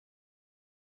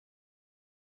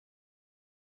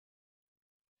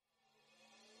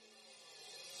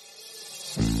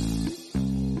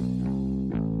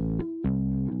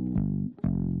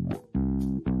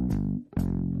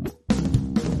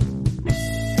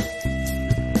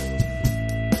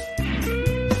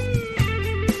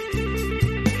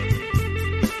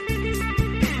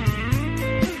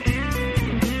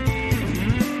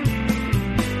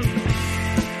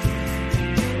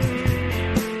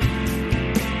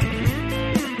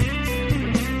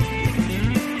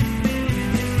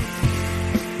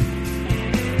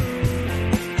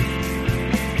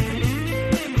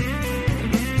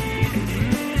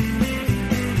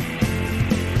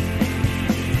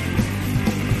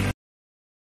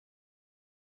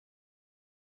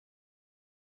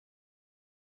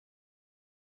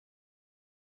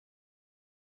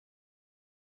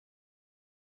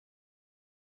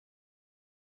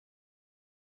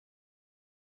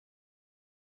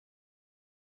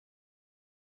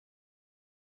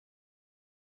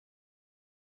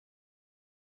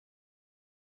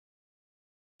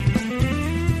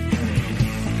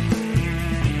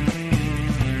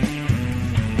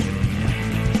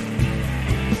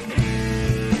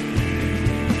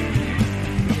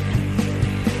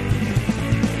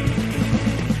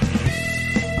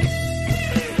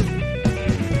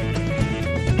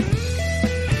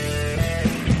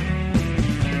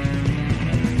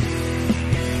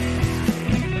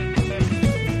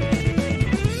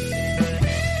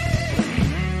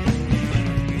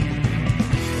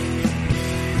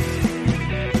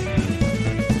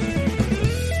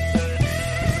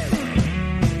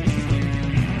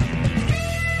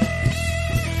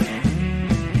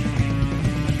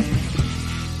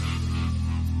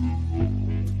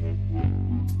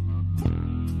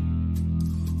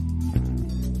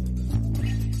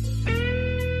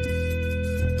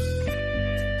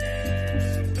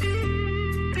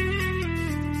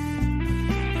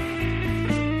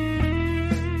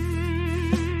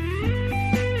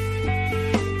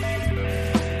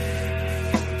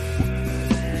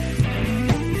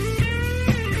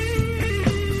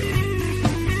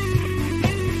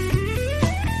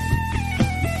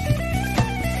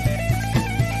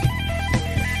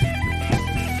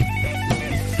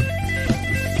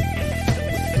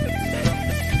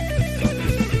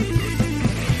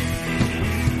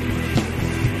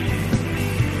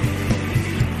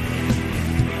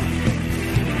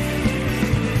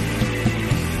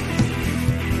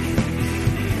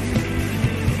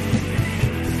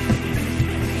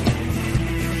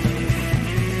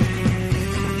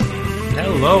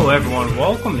Hello, everyone.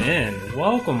 Welcome in.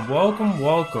 Welcome.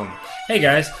 Hey,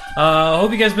 guys.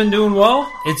 Hope you guys been doing well.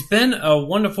 It's been a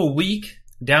wonderful week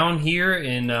down here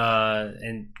in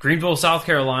Greenville, South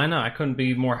Carolina. I couldn't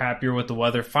be more happier with the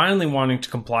weather. Finally wanting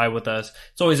to comply with us.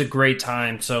 It's always a great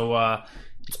time. So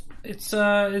it's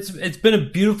been a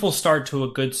beautiful start to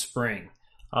a good spring.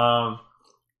 So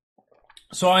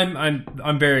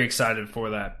I'm very excited for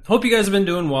that. Hope you guys have been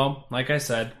doing well, like I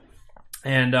said.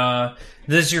 And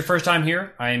this is your first time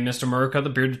here. I am Mr. Murica,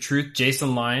 the Bearded Truth,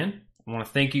 Jason Lyon. I want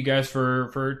to thank you guys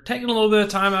for taking a little bit of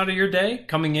time out of your day,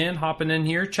 coming in, hopping in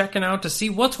here, checking out to see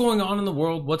what's going on in the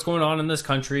world, what's going on in this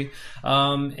country,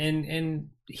 and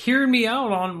hearing me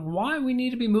out on why we need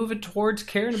to be moving towards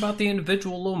caring about the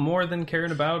individual a little more than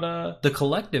caring about the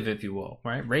collective, if you will,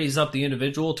 right? Raise up the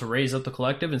individual to raise up the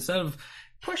collective instead of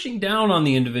pushing down on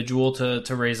the individual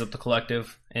to raise up the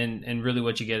collective, and really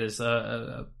what you get is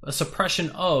a suppression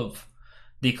of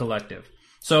the collective.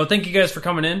 So thank you guys for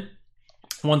coming in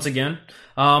once again.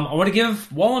 I want to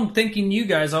give, while I'm thanking you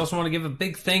guys, I also want to give a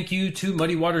big thank you to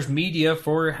Muddy Waters Media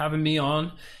for having me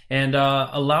on and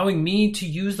allowing me to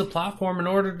use the platform in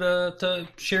order to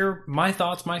share my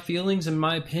thoughts, my feelings, and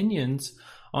my opinions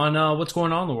on what's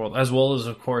going on in the world, as well as,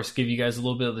 of course, give you guys a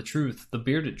little bit of the truth, the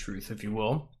bearded truth, if you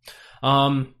will.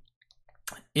 I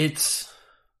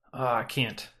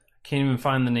can't even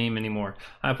find the name anymore.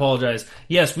 I apologize.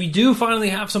 Yes, we do finally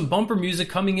have some bumper music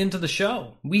coming into the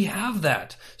show. We have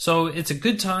that. So it's a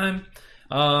good time.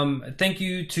 Thank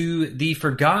you to the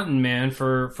Forgotten Man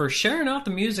for sharing out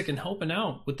the music and helping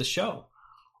out with the show.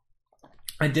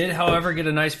 I did, however, get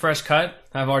a nice fresh cut.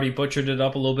 I've already butchered it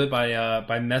up a little bit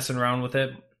by messing around with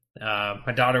it.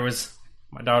 My daughter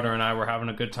and I were having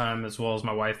a good time, as well as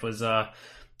my wife was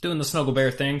doing the Snuggle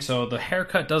Bear thing, so the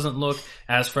haircut doesn't look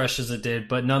as fresh as it did,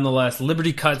 but nonetheless,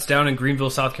 Liberty Cuts down in Greenville,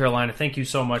 South Carolina. Thank you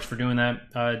so much for doing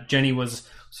that. Jenny was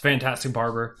a fantastic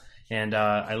barber, and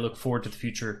I look forward to the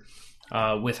future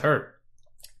with her.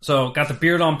 So, got the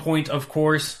beard on point, of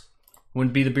course.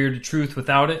 Wouldn't be the Bearded Truth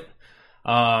without it.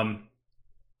 So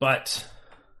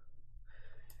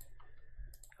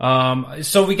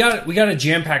we got a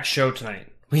jam-packed show tonight.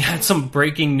 We had some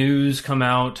breaking news come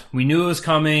out. We knew it was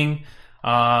coming.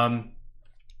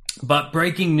 But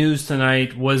breaking news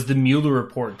tonight was the Mueller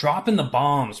report. Dropping the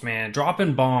bombs, man.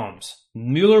 Dropping bombs.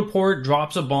 Mueller report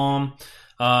drops a bomb.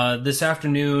 This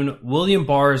afternoon, William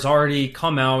Barr has already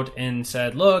come out and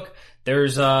said, look,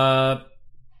 it's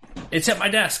hit my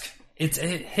desk. It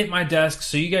hit my desk,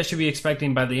 so you guys should be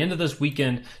expecting by the end of this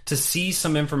weekend to see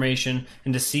some information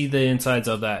and to see the insides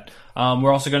of that.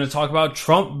 We're also going to talk about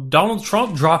Donald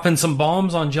Trump dropping some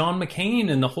bombs on John McCain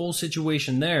and the whole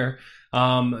situation there.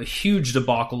 A huge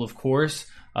debacle, of course.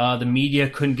 The media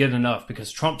couldn't get enough because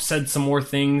Trump said some more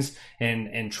things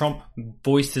and Trump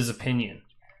voiced his opinion.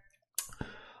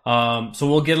 So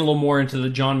we'll get a little more into the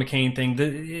John McCain thing.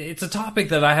 It's a topic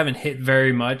that I haven't hit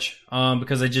very much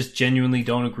because I just genuinely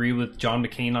don't agree with John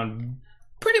McCain on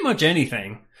pretty much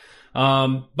anything.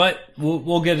 But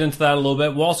we'll get into that a little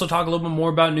bit. We'll also talk a little bit more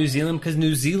about New Zealand because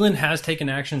New Zealand has taken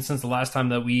action since the last time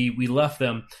that we left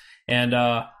them. And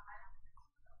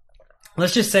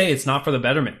let's just say it's not for the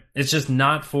betterment. It's just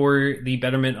not for the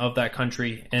betterment of that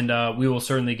country. And we will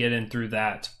certainly get in through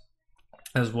that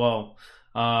as well.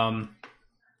 Am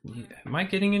I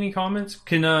getting any comments?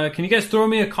 Can you guys throw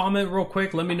me a comment real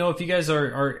quick? Let me know if you guys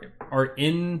are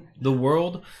in the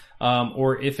world,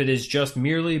 or if it is just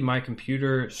merely my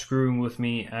computer screwing with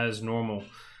me as normal.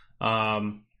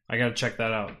 I gotta check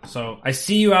that out. So I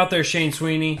see you out there, Shane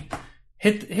Sweeney.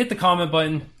 Hit the comment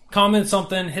button, comment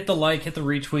something, hit the like, hit the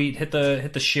retweet, hit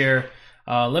the share.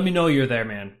 Let me know you're there,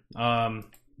 man.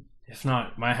 If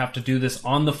not, might have to do this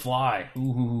on the fly.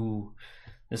 Ooh,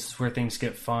 this is where things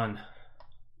get fun.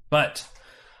 But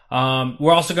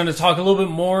we're also going to talk a little bit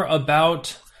more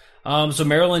about, so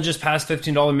Maryland just passed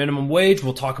 $15 minimum wage.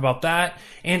 We'll talk about that.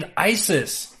 And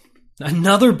ISIS,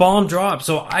 another bomb drop.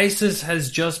 So ISIS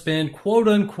has just been, quote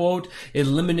unquote,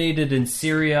 eliminated in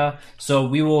Syria. So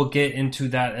we will get into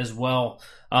that as well.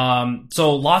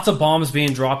 So lots of bombs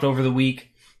being dropped over the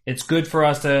week. It's good for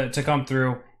us to come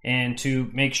through and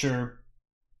to make sure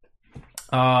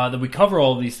that we cover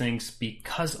all of these things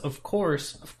because, of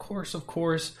course,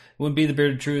 it wouldn't be the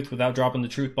Bearded Truth without dropping the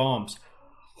truth bombs.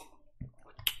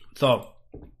 So,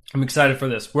 I'm excited for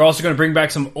this. We're also going to bring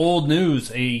back some old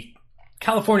news. A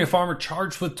California farmer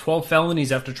charged with 12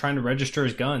 felonies after trying to register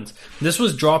his guns. This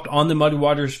was dropped on the Muddy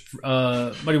Waters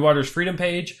Freedom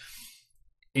page.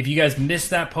 If you guys missed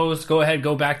that post, go ahead,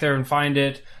 go back there and find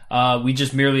it. We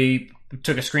just merely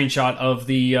took a screenshot of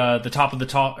the top of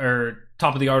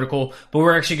the article, but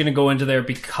we're actually going to go into there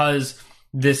because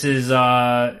this is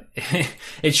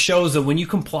it shows that when you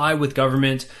comply with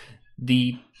government,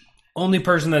 the only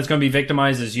person that's going to be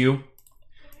victimized is you.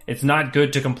 It's not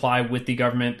good to comply with the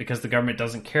government because the government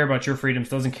doesn't care about your freedoms,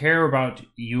 doesn't care about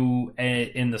you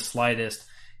in the slightest,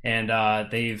 and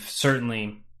they've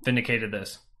certainly vindicated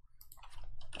this.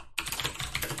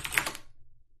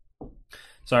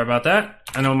 Sorry about that.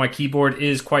 I know my keyboard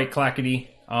is quite clackety,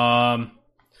 but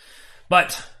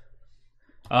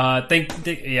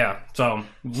yeah. So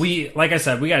like I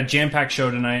said, we got a jam-packed show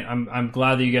tonight. I'm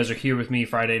glad that you guys are here with me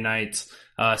Friday nights.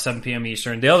 7 p.m.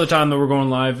 Eastern. The other time that we're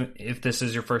going live, if this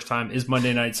is your first time, is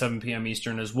Monday night, 7 p.m.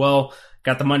 Eastern as well.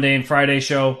 Got the Monday and Friday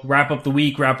show. Wrap up the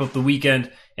week, wrap up the weekend,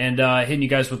 and hitting you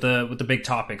guys with the big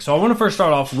topic. So I want to first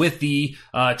start off with the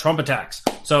Trump attacks.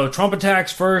 So Trump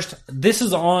attacks first. This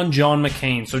is on John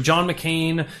McCain. So John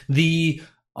McCain, the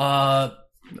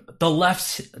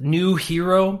left's new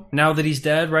hero now that he's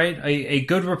dead, right? A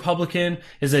good Republican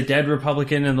is a dead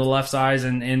Republican in the left's eyes.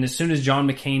 And as soon as John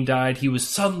McCain died, he was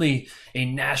suddenly a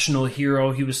national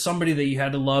hero. He was somebody that you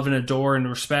had to love and adore and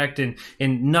respect. And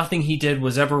nothing he did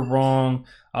was ever wrong.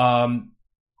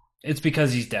 It's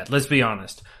because he's dead. Let's be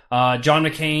honest. John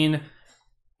McCain,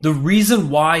 the reason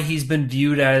why he's been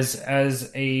viewed as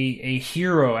a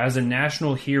hero, as a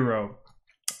national hero,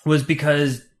 was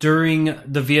because during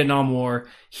the Vietnam War,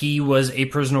 he was a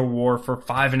prisoner of war for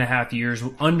 5.5 years,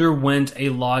 underwent a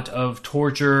lot of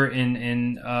torture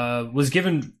and was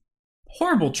given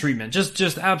horrible treatment,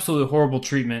 just absolutely horrible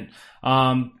treatment.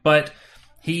 But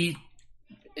he,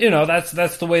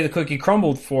 that's the way the cookie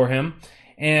crumbled for him.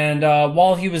 And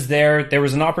while he was there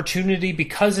was an opportunity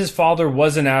because his father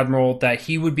was an admiral that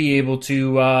he would be able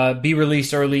to be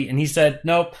released early. And he said,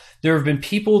 nope, there have been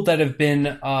people that have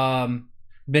been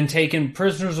taken,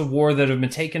 prisoners of war that have been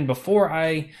taken before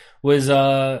I was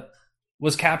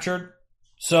captured.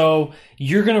 So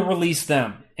you're going to release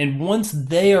them. And once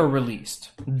they are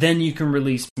released, then you can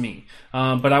release me.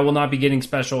 But I will not be getting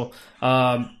special.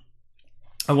 I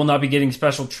will not be getting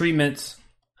special treatments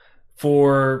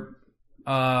for,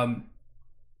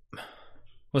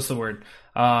 what's the word?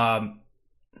 Trying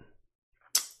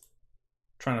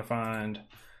to find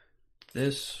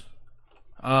this.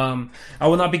 I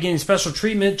will not be getting special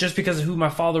treatment just because of who my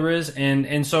father is,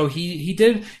 and so he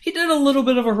did a little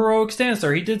bit of a heroic stance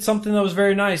there. He did something that was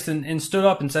very nice and stood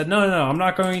up and said, no, I'm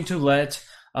not going to let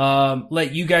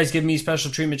you guys give me special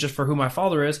treatment just for who my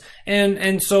father is,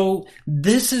 and so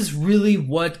this is really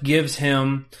what gives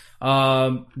him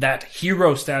that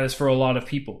hero status for a lot of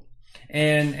people.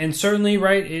 And certainly,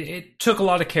 right, it took a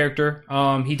lot of character.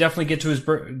 He definitely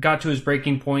got to his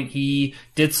breaking point. He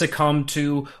did succumb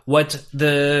to what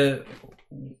his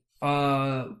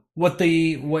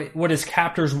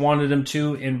captors wanted him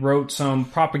to, and wrote some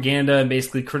propaganda and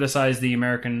basically criticized the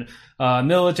American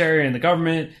military and the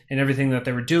government and everything that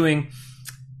they were doing.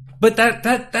 But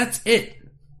that's it,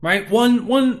 right?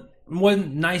 One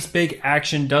nice big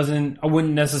action I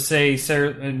wouldn't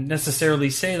necessarily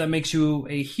say that makes you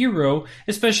a hero,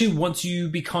 especially once you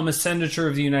become a senator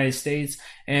of the United States,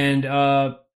 and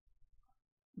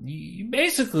you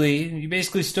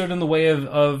basically stood in the way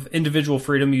of individual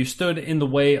freedom. You stood in the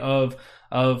way of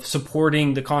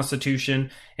supporting the Constitution,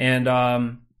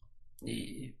 and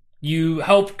you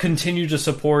helped continue to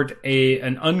support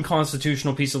an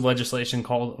unconstitutional piece of legislation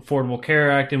called Affordable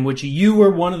Care Act, in which you were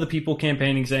one of the people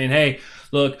campaigning, saying, hey,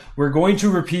 look, we're going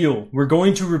to repeal.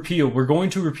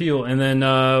 And then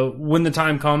when the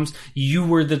time comes, you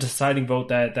were the deciding vote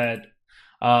that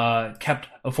kept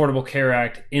Affordable Care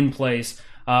Act in place.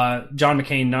 John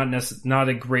McCain, not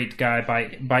a great guy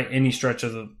by any stretch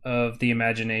of the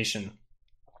imagination.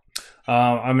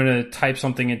 I'm going to type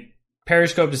something in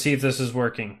Periscope to see if this is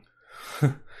working.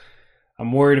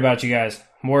 I'm worried about you guys.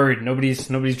 I'm worried.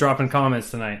 Nobody's dropping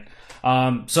comments tonight.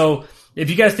 So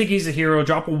if you guys think he's a hero,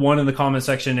 drop a 1 in the comment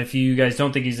section. If you guys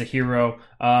don't think he's a hero,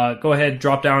 go ahead,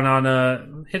 drop down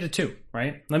on hit a 2,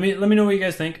 right? Let me know what you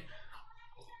guys think.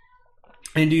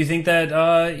 And do you think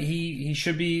that he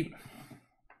should be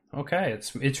okay?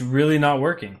 It's really not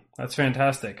working. That's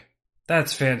fantastic. All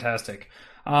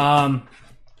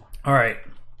right.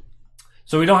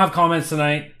 So we don't have comments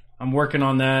tonight. I'm working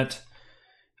on that.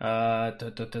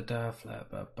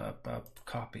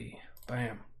 Copy.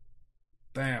 Bam.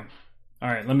 All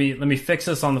right. Let me fix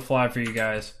this on the fly for you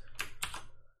guys.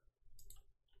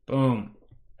 Boom.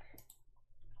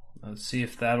 Let's see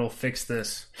if that'll fix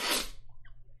this.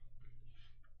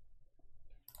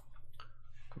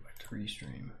 Go back to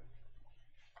restream.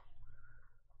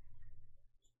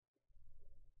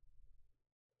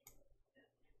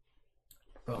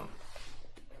 Boom.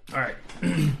 All right.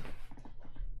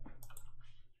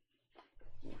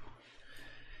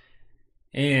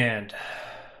 And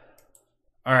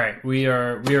all right, we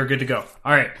are good to go.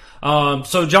 All right.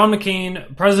 So John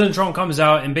McCain, President Trump comes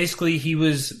out, and basically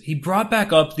he brought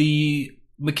back up the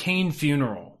McCain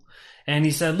funeral, and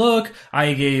he said, "Look,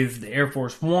 I gave the Air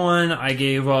Force One. I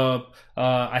gave up.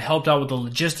 I helped out with the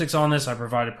logistics on this. I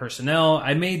provided personnel.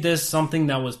 I made this something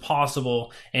that was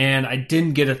possible, and I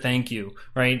didn't get a thank you."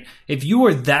 Right? If you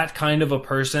are that kind of a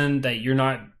person that you're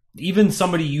not even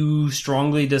somebody you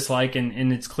strongly dislike,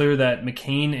 and it's clear that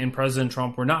McCain and President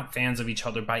Trump were not fans of each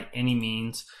other by any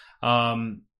means. I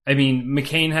mean,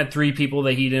 McCain had 3 people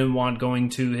that he didn't want going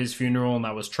to his funeral, and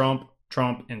that was Trump,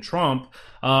 and Trump.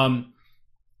 But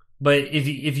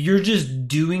if you're just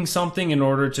doing something in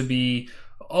order to be,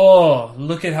 oh,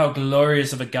 look at how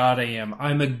glorious of a God I am.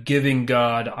 I'm a giving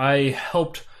God. I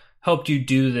helped you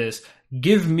do this.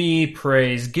 Give me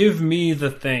praise. Give me the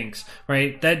thanks,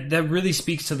 right? That really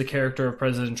speaks to the character of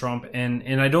President Trump.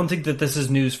 And I don't think that this is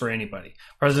news for anybody.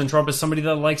 President Trump is somebody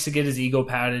that likes to get his ego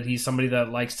patted. He's somebody that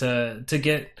likes to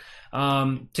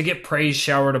get praise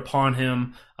showered upon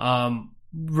him,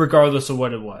 regardless of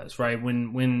what it was, right?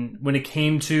 When it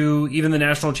came to even the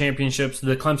national championships,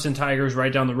 the Clemson Tigers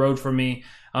right down the road from me,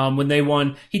 when they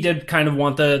won, he did kind of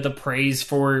want the praise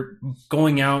for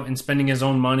going out and spending his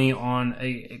own money on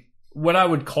what I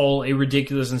would call a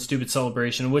ridiculous and stupid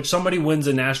celebration, in which somebody wins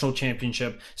a national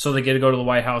championship so they get to go to the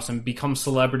White House and become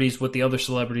celebrities with the other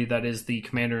celebrity that is the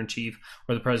commander-in-chief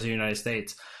or the president of the United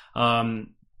States.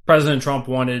 President Trump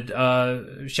wanted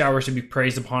showers to be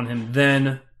praised upon him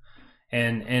then,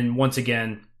 and once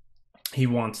again, he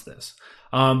wants this.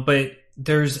 But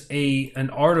there's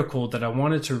an article that I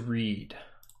wanted to read.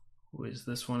 Is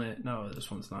this one it? No, this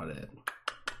one's not it.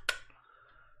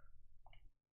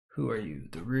 Who are you?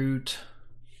 The Root.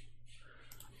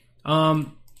 Let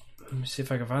me see if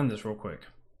I can find this real quick.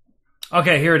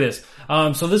 Okay, here it is.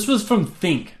 So this was from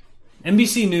Think.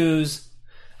 NBC News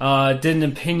did an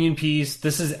opinion piece.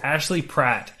 This is Ashley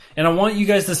Pratt. And I want you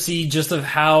guys to see just of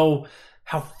how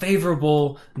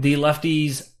favorable the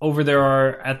lefties over there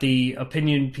are at the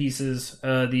opinion pieces,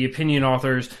 the opinion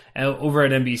authors over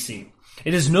at NBC.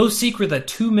 It is no secret that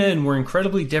 2 men were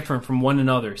incredibly different from one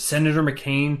another. Senator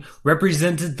McCain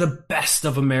represented the best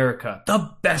of America.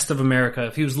 The best of America.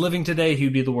 If he was living today, he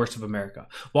would be the worst of America.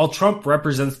 While Trump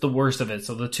represents the worst of it,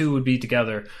 so the two would be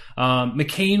together.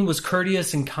 McCain was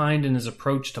courteous and kind in his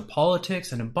approach to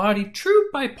politics and embodied true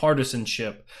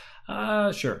bipartisanship.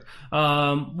 Sure.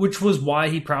 Which was why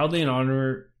he proudly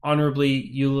and honorably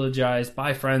eulogized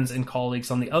by friends and colleagues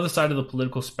on the other side of the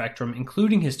political spectrum,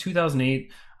 including his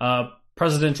 2008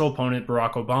 presidential opponent,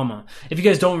 Barack Obama. If you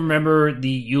guys don't remember the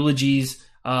eulogies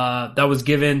that was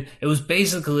given, it was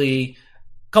basically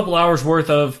a couple hours worth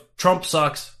of Trump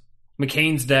sucks,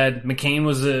 McCain's dead, McCain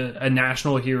was a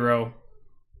national hero,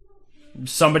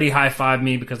 somebody high-fived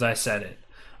me because I said it.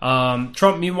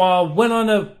 Trump, meanwhile, went on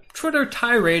a Twitter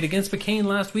tirade against McCain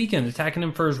last weekend, attacking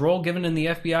him for his role given in the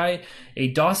FBI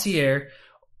a dossier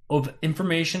of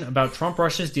information about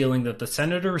Trump-Russia's dealing that the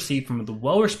senator received from the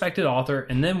well-respected author,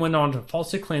 and then went on to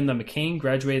falsely claim that McCain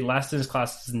graduated last in his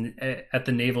classes at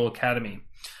the Naval Academy.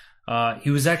 He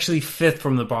was actually 5th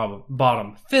from the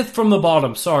bottom. 5th from the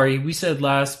bottom. Sorry, we said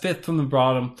last. 5th from the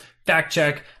bottom. Fact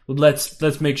check.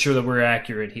 Let's make sure that we're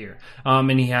accurate here.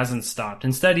 And he hasn't stopped.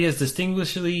 Instead, he has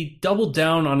distinguishedly doubled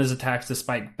down on his attacks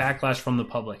despite backlash from the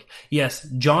public. Yes,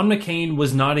 John McCain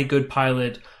was not a good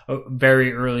pilot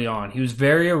very early on. He was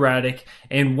very erratic,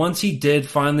 and once he did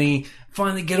finally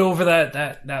get over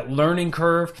that learning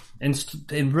curve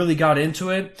and really got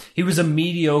into it, he was a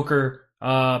mediocre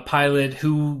pilot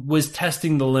who was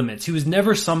testing the limits. He was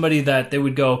never somebody that they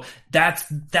would go, that's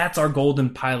our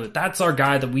golden pilot. That's our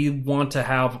guy that we want to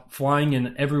have flying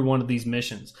in every one of these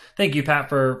missions. Thank you, Pat,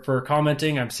 for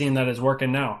commenting. I'm seeing that it's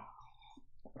working now.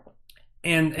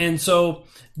 And so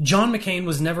John McCain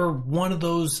was never one of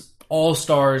those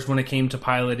all-stars when it came to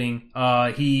piloting.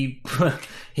 He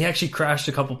actually crashed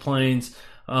a couple planes.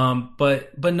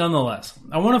 But nonetheless,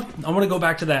 I want to go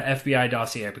back to that FBI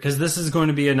dossier, because this is going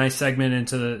to be a nice segment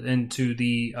into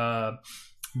the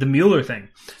Mueller thing.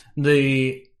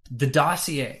 The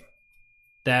dossier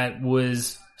that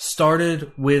was started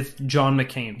with John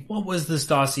McCain. What was this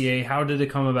dossier? How did it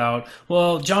come about?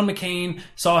 Well, John McCain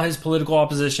saw his political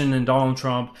opposition in Donald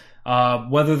Trump,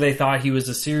 whether they thought he was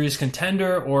a serious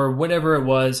contender or whatever it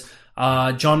was.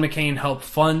 John McCain helped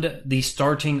fund the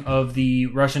starting of the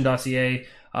Russian dossier.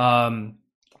 I'm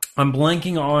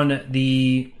blanking on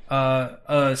the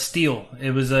Steele.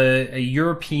 It was a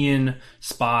European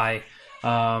spy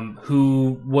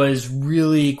who was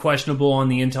really questionable on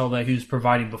the intel that he was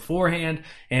providing beforehand,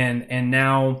 and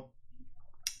now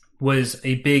was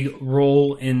a big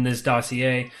role in this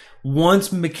dossier. Once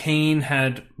McCain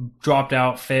had dropped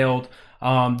out, failed,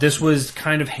 this was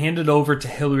kind of handed over to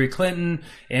Hillary Clinton,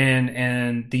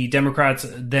 and the Democrats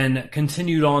then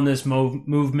continued on this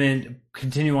movement,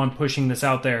 continue on pushing this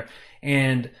out there.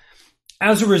 And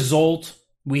as a result,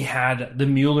 we had the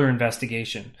Mueller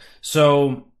investigation.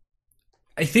 So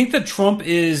I think that Trump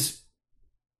is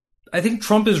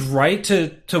right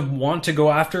to want to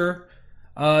go after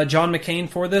John McCain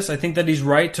for this. I think that he's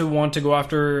right to want to go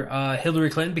after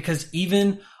Hillary Clinton, because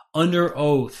even under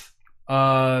oath,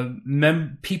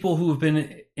 people who have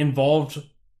been involved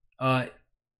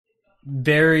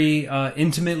very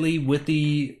intimately with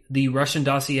the Russian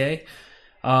dossier,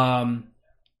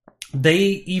 they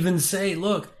even say,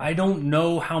 look, I don't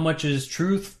know how much is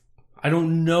truth. I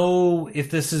don't know if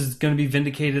this is going to be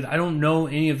vindicated. I don't know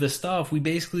any of this stuff. We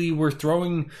basically were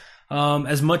throwing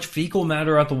as much fecal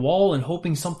matter at the wall and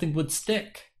hoping something would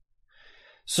stick.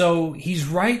 So he's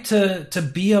right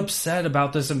to be upset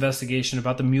about this investigation,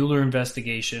 about the Mueller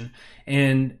investigation.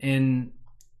 And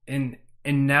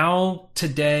now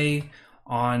today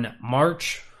on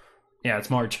March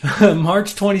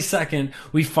 22nd,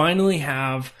 we finally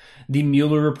have the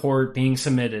Mueller report being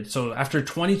submitted. So after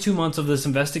 22 months of this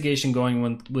investigation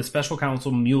going with Special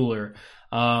Counsel Mueller,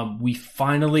 we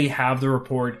finally have the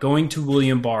report going to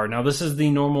William Barr. Now, this is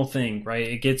the normal thing, right?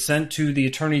 It gets sent to the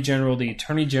Attorney General. The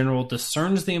Attorney General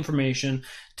discerns the information,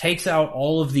 takes out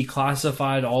all of the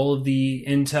classified, all of the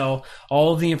intel,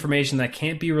 all of the information that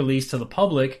can't be released to the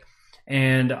public,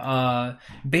 and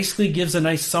basically gives a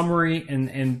nice summary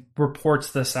and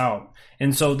reports this out.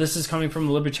 And so this is coming from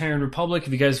the Libertarian Republic.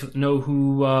 If you guys know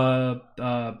who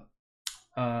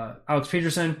Alex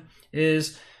Peterson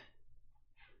is,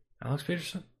 Alex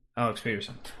Peterson.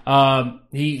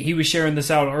 He was sharing this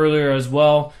out earlier as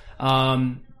well.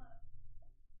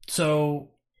 So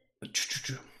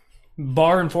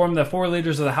Barr informed the 4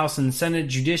 leaders of the House and Senate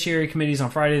Judiciary Committees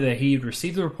on Friday that he had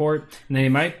received the report and that he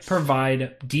might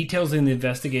provide details in the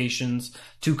investigations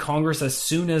to Congress as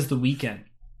soon as the weekend.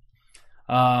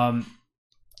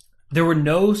 There were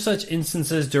no such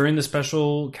instances during the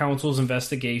special counsel's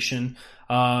investigation,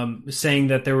 saying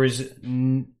that there was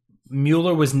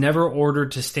Mueller was never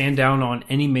ordered to stand down on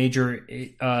any major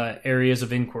areas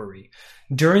of inquiry.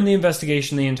 During the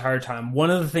investigation the entire time, one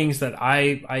of the things that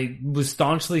I was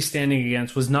staunchly standing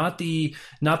against was not the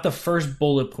first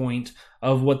bullet point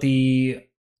of what the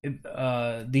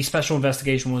special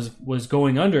investigation was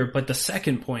going under, but the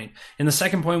second point. And the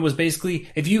second point was basically,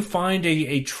 if you find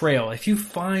a trail, if you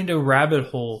find a rabbit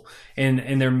hole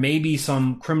and there may be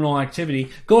some criminal activity,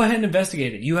 go ahead and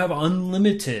investigate it. You have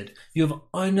unlimited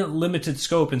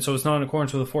scope, and so it's not in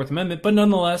accordance with the Fourth Amendment. But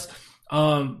nonetheless,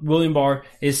 William Barr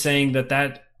is saying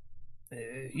that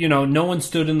no one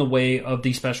stood in the way of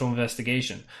the special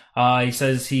investigation. He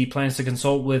says he plans to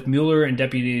consult with Mueller and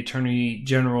Deputy Attorney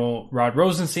General Rod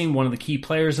Rosenstein, one of the key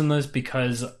players in this,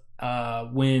 because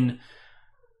what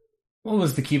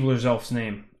was the Keebler's elf's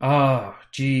name? Oh,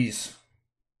 jeez.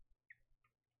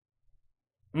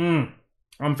 I'm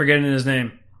forgetting his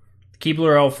name.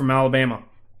 Keebler elf from Alabama.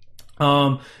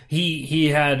 He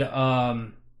had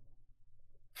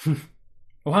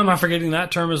why am I forgetting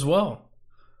that term as well?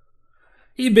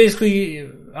 He basically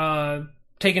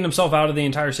taken himself out of the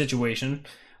entire situation,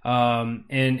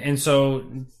 and so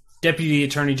Deputy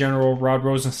Attorney General Rod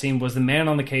Rosenstein was the man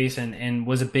on the case and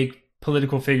was a big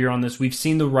political figure on this. We've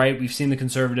seen the right, we've seen the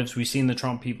conservatives, we've seen the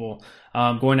Trump people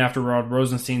going after Rod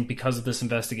Rosenstein because of this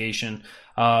investigation.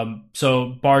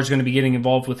 So Barr's going to be getting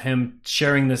involved with him,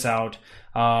 sharing this out,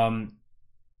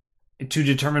 to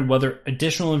determine whether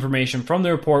additional information from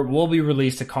the report will be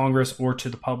released to Congress or to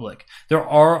the public. There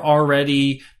are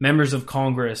already members of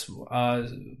Congress,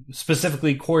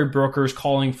 specifically Cory Booker's,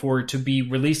 calling for it to be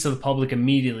released to the public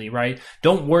immediately, right?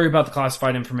 Don't worry about the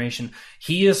classified information.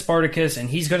 He is Spartacus,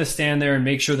 and he's going to stand there and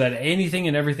make sure that anything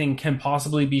and everything can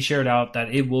possibly be shared out,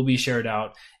 that it will be shared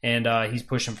out, and he's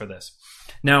pushing for this.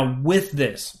 Now, with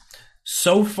this,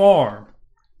 so far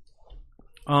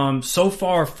from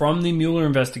the Mueller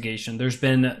investigation, there's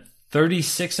been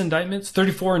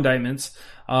 34 indictments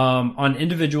on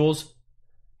individuals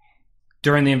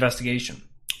during the investigation.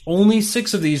 Only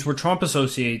 6 of these were Trump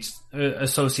associates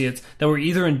that were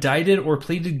either indicted or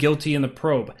pleaded guilty in the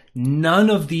probe. None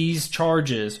of these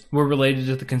charges were related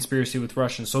to the conspiracy with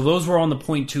Russians. So those were on the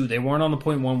point 2. They weren't on the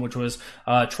point 1, which was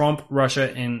Trump,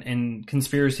 Russia, and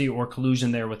conspiracy or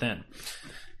collusion there within.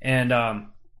 And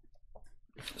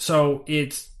so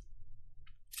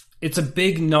it's a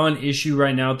big non-issue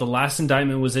right now. The last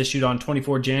indictment was issued on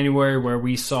 24 January, where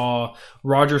we saw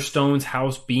Roger Stone's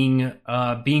house being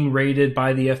raided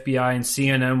by the FBI, and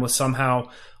CNN was somehow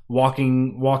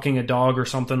walking a dog or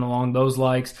something along those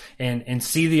lines, and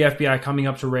see the FBI coming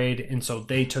up to raid, and so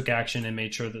they took action and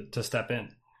made sure to step in.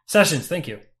 Sessions, thank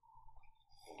you.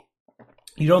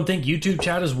 You don't think YouTube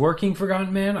chat is working,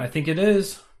 Forgotten Man? I think it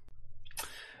is.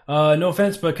 No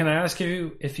offense, but can I ask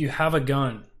you if you have a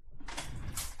gun?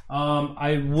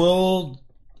 I will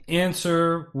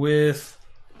answer with,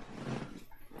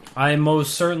 I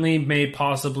most certainly may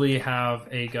possibly have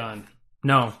a gun.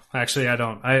 No, actually I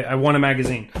don't. I want a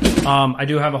magazine. I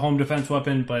do have a home defense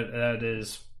weapon, but that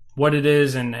is what it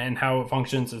is, and how it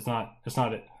functions. It's not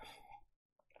it.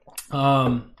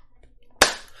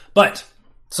 But,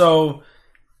 so,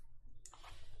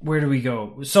 where do we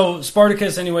go? So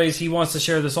Spartacus, anyways, he wants to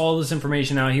share all this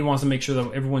information out. He wants to make sure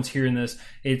that everyone's hearing this.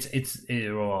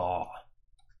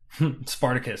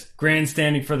 Spartacus,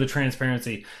 grandstanding for the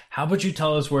transparency. How about you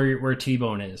tell us where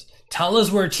T-Bone is? Tell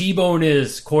us where T-Bone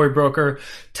is, Corey Broker.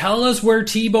 Tell us where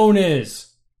T-Bone is.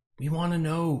 We want to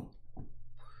know.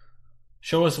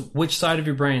 Show us which side of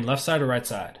your brain, left side or right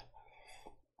side.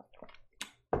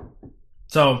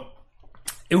 So,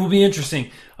 it will be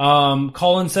interesting.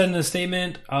 Collins said in a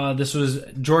statement, this was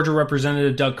Georgia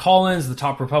Representative Doug Collins, the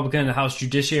top Republican in the House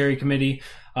Judiciary Committee.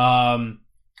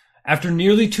 After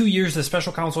nearly 2 years, the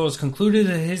special counsel has concluded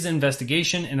his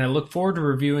investigation, and I look forward to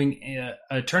reviewing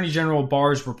Attorney General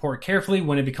Barr's report carefully.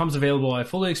 When it becomes available, I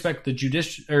fully expect the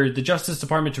Justice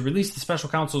Department to release the special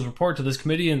counsel's report to this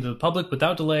committee and to the public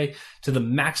without delay to the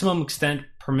maximum extent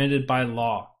permitted by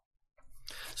law.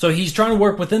 So he's trying to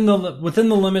work within the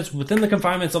limits, within the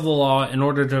confinements of the law, in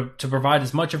order to provide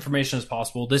as much information as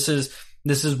possible. This is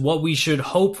what we should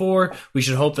hope for. We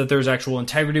should hope that there's actual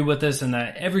integrity with this, and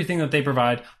that everything that they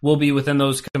provide will be within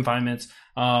those confinements.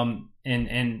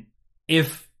 And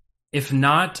if they're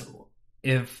not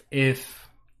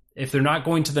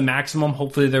going to the maximum,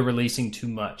 hopefully they're releasing too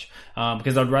much.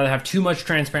 Because I'd rather have too much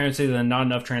transparency than not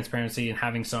enough transparency, and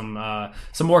having some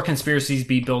more conspiracies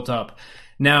be built up.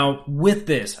 Now, with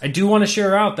this, I do want to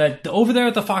share out that over there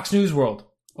at the Fox News world,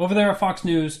 over there at Fox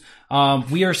News,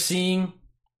 we are seeing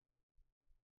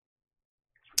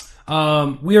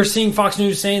Fox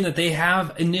News saying that they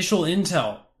have initial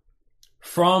intel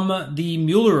from the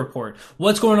Mueller report.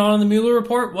 What's going on in the Mueller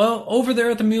report? Well, over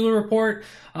there at the Mueller report,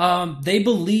 they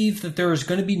believe that there's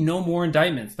going to be no more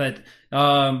indictments. That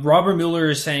Robert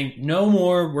Mueller is saying, no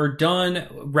more, we're done,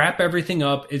 wrap everything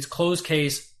up, it's closed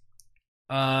case.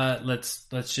 Let's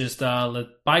just let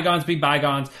bygones be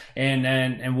bygones,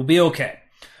 and we'll be okay.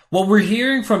 What we're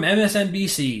hearing from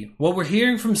MSNBC, what we're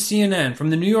hearing from CNN, from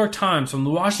the New York Times, from the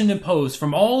Washington Post,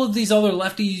 from all of these other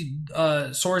lefty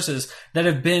sources that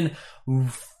have been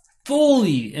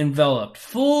fully enveloped,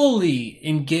 fully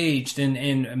engaged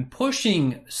in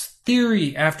pushing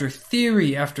theory after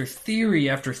theory after theory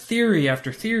after theory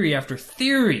after theory after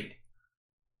theory,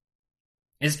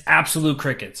 is absolute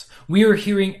crickets. We are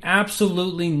hearing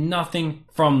absolutely nothing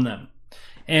from them.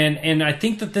 And I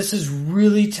think that this is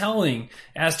really telling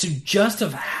as to just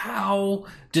of how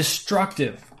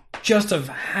destructive, just of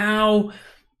how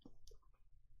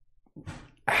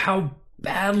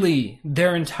badly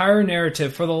their entire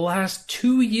narrative for the last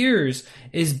 2 years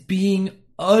is being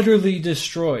utterly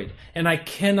destroyed. And I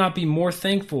cannot be more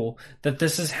thankful that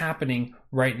this is happening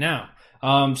right now.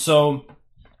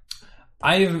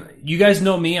 You guys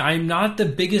know me, I'm not the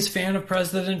biggest fan of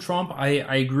President Trump.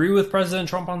 I agree with President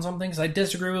Trump on some things. I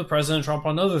disagree with President Trump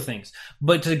on other things.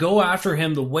 But to go after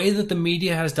him the way that the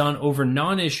media has done over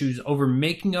non-issues, over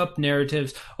making up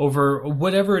narratives, over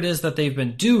whatever it is that they've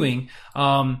been doing,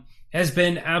 has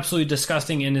been absolutely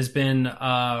disgusting, and has been,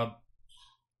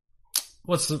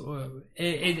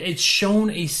 it's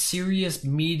shown a serious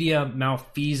media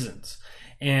malfeasance.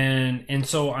 And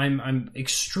so I'm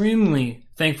extremely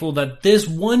thankful that this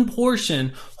one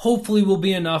portion hopefully will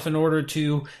be enough in order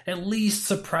to at least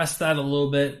suppress that a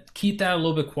little bit, keep that a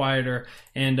little bit quieter,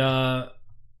 and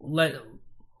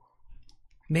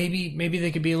maybe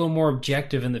they could be a little more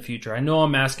objective in the future. I know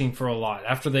I'm asking for a lot.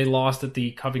 After they lost at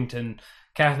the Covington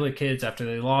Catholic kids, after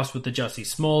they lost with the Jussie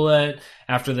Smollett,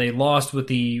 after they lost with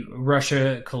the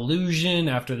Russia collusion,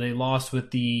 after they lost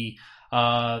with the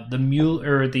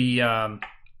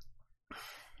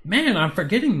man, I'm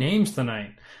forgetting names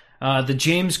tonight. The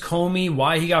James Comey,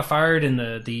 why he got fired, and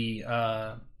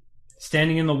the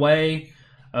standing in the way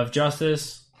of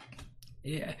justice.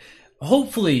 Yeah.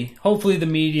 Hopefully the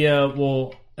media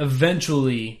will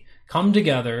eventually come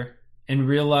together and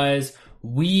realize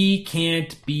We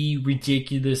can't be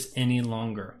ridiculous any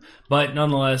longer. But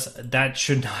nonetheless, that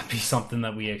should not be something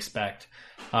that we expect.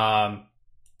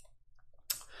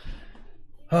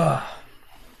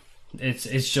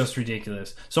 It's just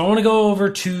ridiculous. So I want to go over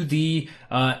to the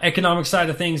economic side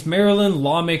of things. Maryland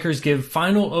lawmakers give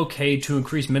final okay to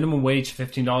increase minimum wage to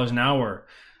 $15 an hour.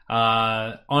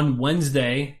 On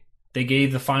Wednesday, they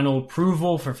gave the final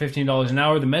approval for $15 an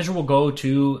hour. The measure will go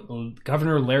to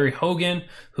Governor Larry Hogan,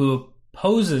 who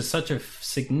opposes such a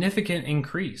significant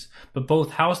increase. But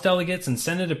both House delegates and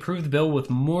Senate approved the bill with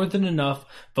more than enough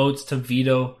votes to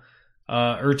veto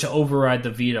or to override the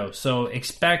veto. So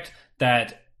expect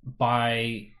that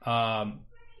by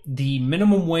the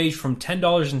minimum wage from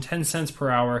 $10.10 per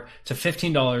hour to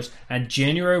 $15 at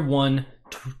January 1,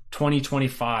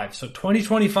 2025. So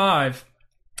 2025,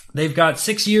 they've got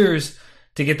 6 years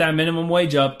to get that minimum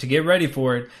wage up, to get ready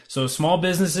for it. So small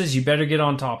businesses, you better get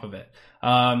on top of it.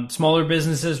 Smaller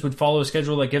businesses would follow a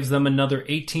schedule that gives them another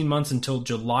 18 months until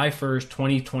July 1st,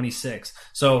 2026.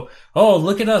 So,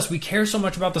 look at us. We care so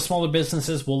much about the smaller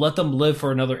businesses. We'll let them live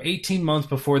for another 18 months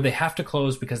before they have to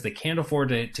close because they can't afford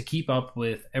to keep up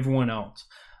with everyone else.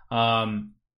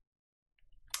 On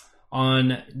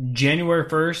January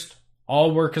 1st,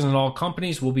 all workers and all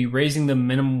companies will be raising the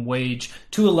minimum wage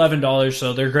to $11,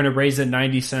 so they're going to raise it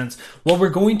 90 cents. What we're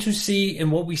going to see,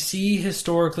 and what we see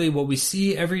historically, what we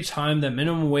see every time that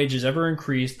minimum wage is ever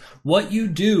increased, what you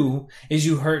do is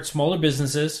you hurt smaller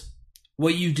businesses.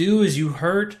 What you do is you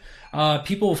hurt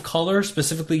people of color,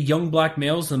 specifically young black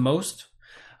males the most,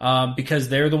 because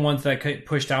they're the ones that get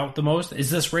pushed out the most. Is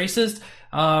this racist?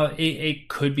 It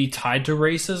could be tied to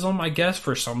racism, I guess,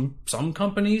 for some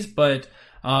companies, but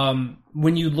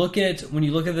when you look at the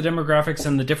demographics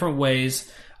and the different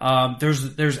ways,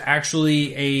 there's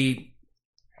actually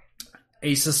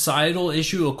a societal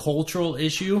issue, a cultural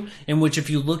issue, in which if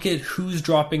you look at who's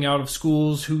dropping out of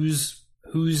schools, who's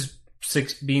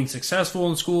being successful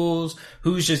in schools,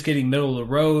 who's just getting middle of the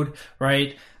road,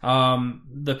 right?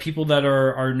 The people that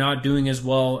are not doing as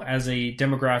well as a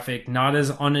demographic, not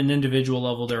as on an individual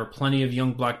level. There are plenty of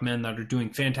young black men that are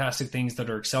doing fantastic things, that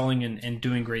are excelling and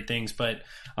doing great things. But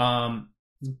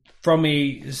from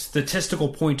a statistical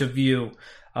point of view,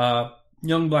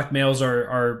 young black males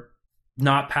are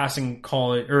not passing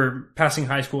college or passing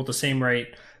high school at the same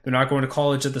rate. They're not going to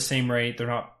college at the same rate. They're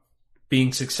not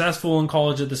being successful in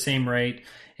college at the same rate.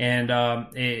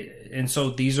 And so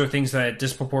these are things that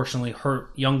disproportionately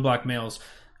hurt young black males.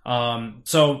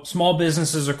 So small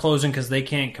businesses are closing because they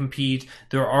can't compete.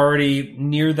 They're already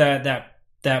near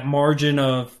that margin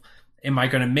of, am I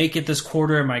going to make it this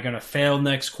quarter? Am I going to fail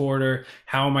next quarter?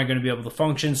 How am I going to be able to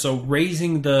function? So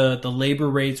raising the labor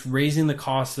rates, raising the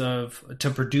cost to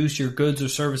produce your goods or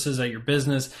services at your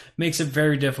business makes it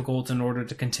very difficult in order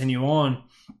to continue on.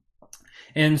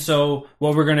 And so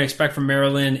what we're going to expect from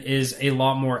Maryland is a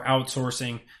lot more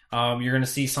outsourcing. You're going to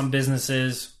see some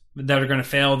businesses that are going to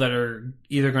fail, that are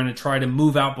either going to try to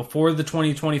move out before the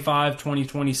 2025,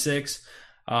 2026,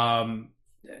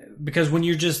 because when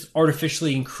you're just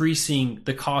artificially increasing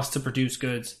the cost to produce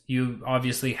goods, you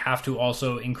obviously have to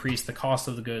also increase the cost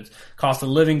of the goods. Cost of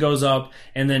living goes up,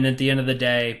 and then at the end of the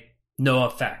day, no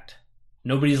effect.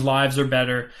 Nobody's lives are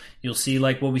better. You'll see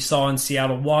like what we saw in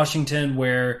Seattle, Washington,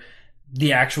 where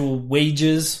the actual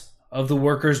wages of the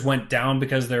workers went down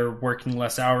because they're working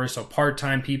less hours. So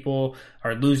part-time people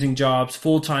are losing jobs.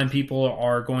 Full-time people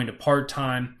are going to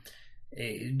part-time.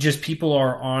 Just people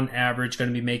are on average going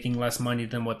to be making less money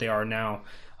than what they are now.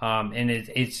 And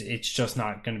it's just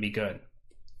not going to be good.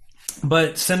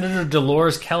 But Senator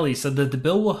Dolores Kelly said that the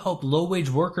bill will help low-wage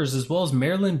workers as well as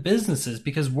Maryland businesses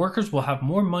because workers will have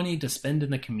more money to spend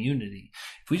in the community.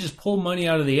 If we just pull money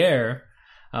out of the air,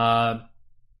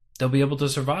 they'll be able to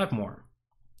survive more,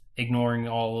 ignoring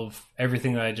all of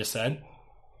everything that I just said.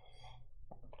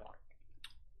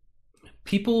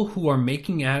 People who are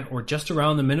making at or just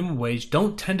around the minimum wage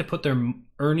don't tend to put their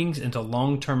earnings into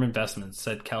long-term investments,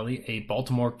 said Kelly, a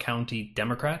Baltimore County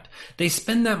Democrat. They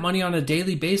spend that money on a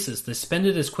daily basis. They spend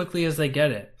it as quickly as they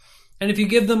get it. And if you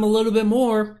give them a little bit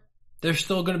more, they're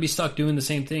still going to be stuck doing the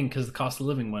same thing because the cost of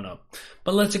living went up.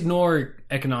 But let's ignore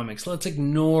economics. Let's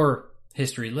ignore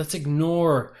history. Let's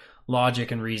ignore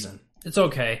logic and reason. It's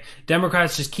okay.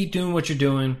 Democrats, just keep doing what you're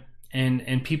doing,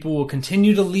 and people will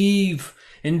continue to leave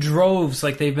in droves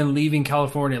like they've been leaving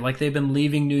California, like they've been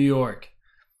leaving New York,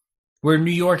 where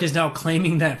New York is now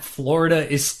claiming that Florida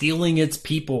is stealing its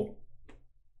people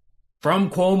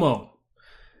from Cuomo.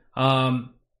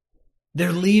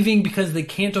 They're leaving because they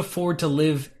can't afford to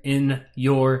live in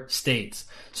your states.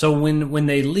 So when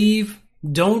they leave,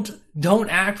 don't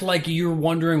act like you're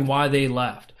wondering why they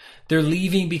left. They're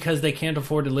leaving because they can't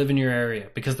afford to live in your area,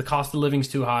 because the cost of living is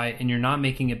too high, and you're not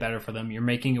making it better for them. You're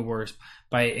making it worse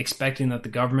by expecting that the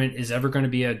government is ever going to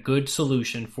be a good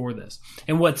solution for this.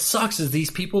 And what sucks is these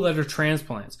people that are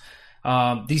transplants,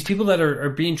 these people that are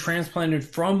being transplanted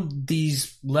from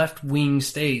these left-wing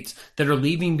states that are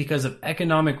leaving because of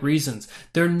economic reasons,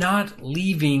 they're not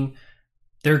leaving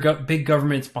their big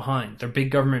governments behind, their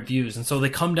big government views. And so they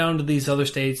come down to these other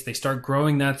states, they start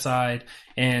growing that side,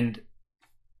 and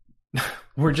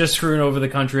we're just screwing over the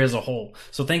country as a whole.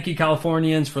 So thank you,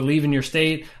 Californians, for leaving your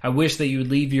state. I wish that you would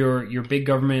leave your big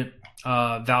government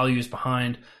values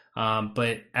behind.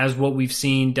 But as what we've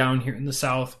seen down here in the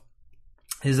South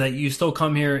is that you still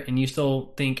come here and you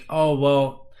still think, oh,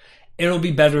 well, it'll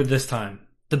be better this time.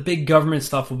 The big government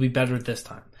stuff will be better this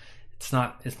time. It's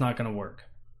not going to work.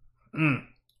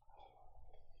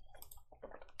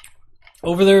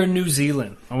 Over there in New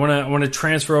Zealand, I want to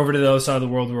transfer over to the other side of the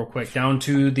world real quick, down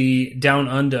to the Down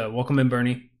Under. Welcome in,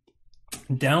 Bernie.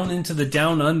 Down into the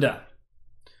Down Under.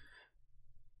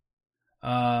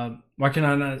 Why can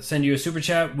I not send you a super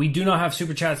chat? We do not have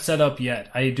super chat set up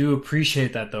yet. I do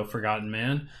appreciate that though, Forgotten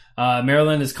Man.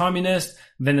 Maryland is communist.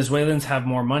 Venezuelans have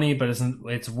more money, but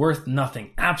it's worth nothing.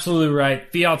 Absolutely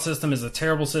right. Fiat system is a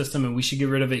terrible system, and we should get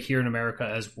rid of it here in America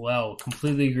as well.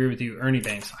 Completely agree with you, Ernie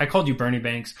Banks. I called you Bernie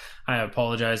Banks. I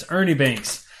apologize. Ernie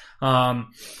Banks.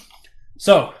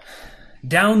 So,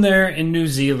 down there in New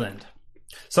Zealand,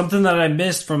 something that I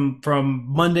missed from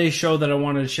Monday's show that I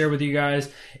wanted to share with you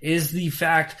guys is the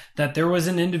fact that there was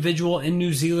an individual in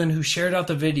New Zealand who shared out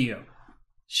the video.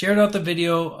 Shared out the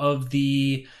video of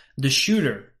the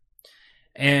shooter.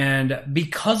 And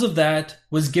because of that,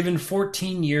 was given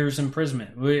 14 years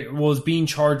imprisonment. Was being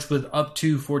charged with up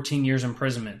to 14 years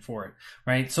imprisonment for it,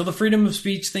 right? So the freedom of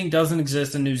speech thing doesn't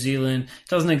exist in New Zealand. It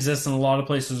doesn't exist in a lot of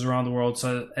places around the world.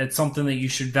 So it's something that you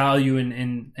should value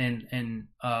and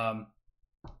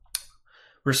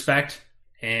respect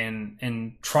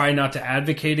and try not to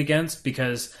advocate against,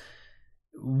 because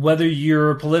whether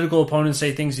your political opponents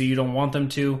say things that you don't want them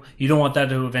to, you don't want that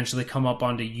to eventually come up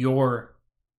onto your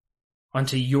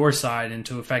side and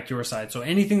to affect your side. So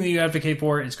anything that you advocate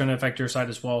for is going to affect your side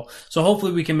as well. So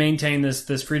hopefully we can maintain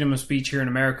this freedom of speech here in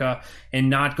America and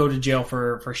not go to jail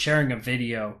for sharing a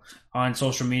video on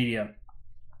social media.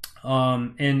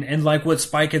 And like what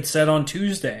Spike had said on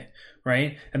Tuesday,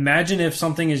 right? Imagine if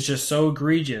something is just so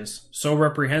egregious, so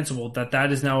reprehensible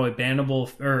that is now a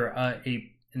bannable or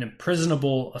an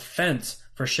imprisonable offense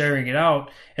for sharing it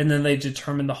out, and then they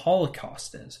determine the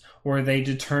Holocaust is, or they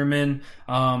determine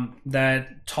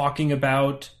that talking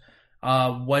about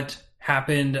what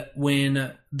happened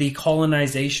when the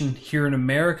colonization here in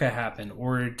America happened,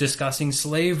 or discussing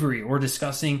slavery, or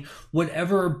discussing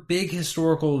whatever big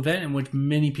historical event in which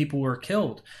many people were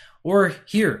killed. Or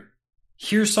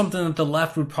here's something that the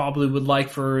left would like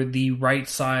for the right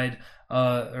side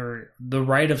or the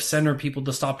right of center people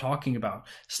to stop talking about.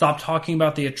 Stop talking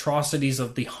about the atrocities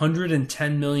of the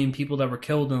 110 million people that were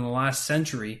killed in the last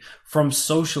century from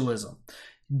socialism.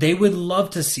 They would love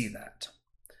to see that.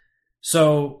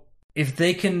 So if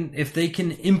they can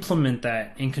implement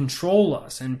that and control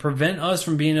us and prevent us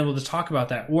from being able to talk about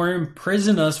that, or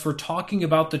imprison us for talking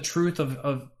about the truth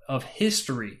of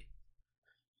history,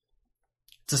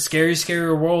 it's a scary,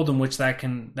 scary world in which that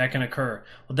can occur.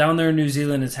 Well, down there in New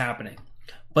Zealand, it's happening.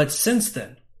 But since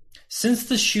then, since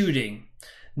the shooting,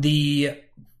 the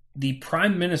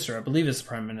Prime Minister, I believe it's the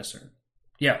Prime Minister.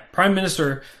 Yeah, Prime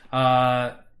Minister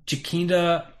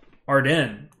Jacinda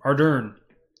Ardern.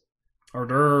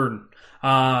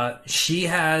 She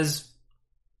has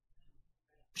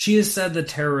said that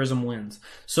terrorism wins.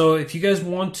 So if you guys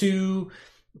want to,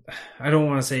 I don't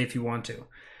want to say if you want to.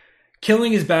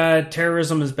 Killing is bad.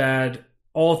 Terrorism is bad.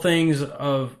 All things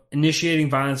of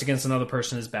initiating violence against another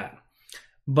person is bad.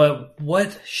 But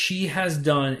what she has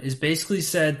done is basically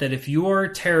said that if you are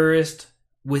a terrorist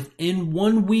within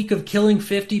 1 week of killing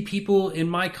 50 people in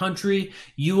my country,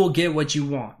 you will get what you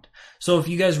want. So if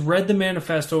you guys read the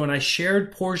manifesto, and I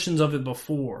shared portions of it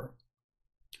before,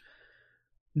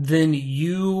 then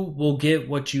you will get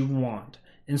what you want.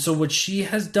 And so what she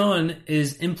has done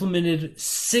is implemented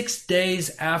 6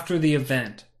 days after the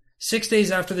event. 6 days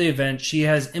after the event, she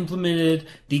has implemented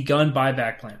the gun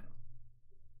buyback plan.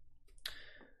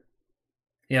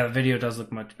 Yeah, the video does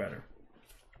look much better.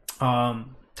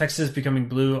 Texas is becoming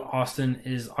blue. Austin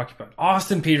is occupied.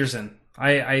 Austin Peterson.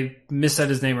 I missaid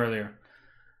his name earlier.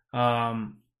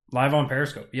 Live on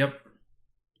Periscope. Yep.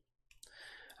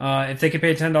 If they could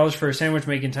pay $10 for a sandwich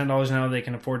making $10 an hour, they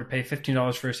can afford to pay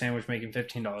 $15 for a sandwich making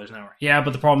 $15 an hour. Yeah,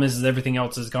 but the problem is everything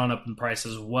else has gone up in price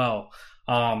as well.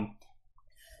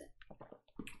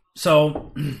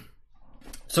 So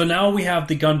So now we have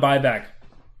the gun buyback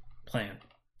plan.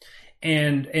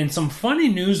 And some funny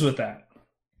news with that.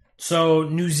 So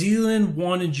New Zealand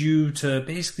wanted you to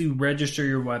basically register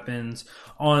your weapons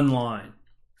online.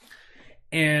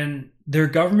 And their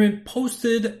government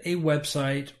posted a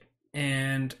website,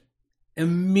 and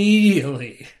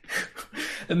immediately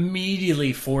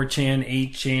 4chan,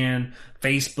 8chan,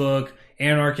 Facebook,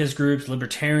 anarchist groups,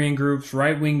 libertarian groups,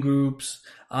 right-wing groups,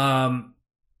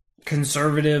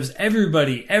 conservatives,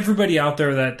 everybody out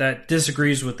there that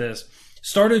disagrees with this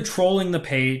started trolling the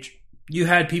page. You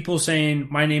had people saying,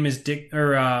 my name is Dick,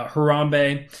 or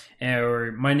Harambe,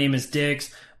 or my name is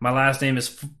Dix, my last name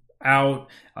is Out,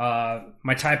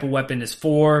 my type of weapon is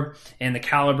 4, and the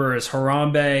caliber is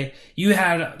Harambe. You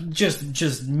had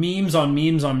just memes on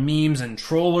memes on memes and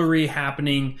trollery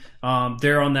happening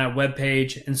there on that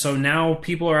webpage. And so now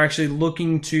people are actually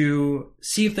looking to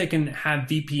see if they can have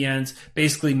VPNs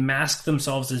basically mask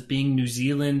themselves as being New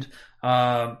Zealand,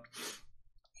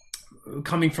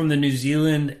 coming from the New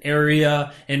Zealand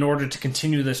area, in order to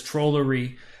continue this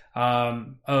trollery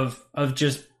of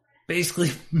just basically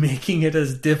making it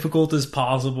as difficult as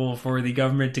possible for the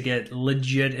government to get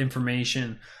legit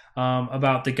information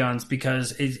about the guns,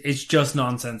 because it's just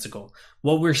nonsensical.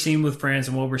 What we're seeing with France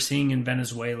and what we're seeing in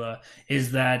Venezuela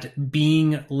is that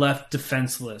being left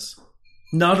defenseless,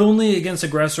 not only against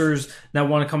aggressors that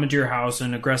want to come into your house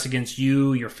and aggress against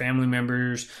you, your family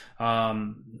members,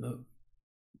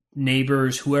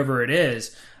 neighbors, whoever it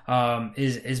is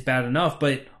bad enough,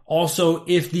 but also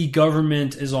if the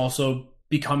government is also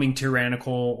becoming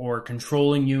tyrannical or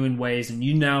controlling you in ways and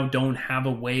you now don't have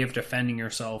a way of defending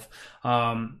yourself,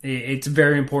 it's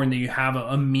very important that you have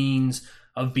a means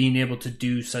of being able to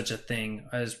do such a thing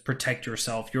as protect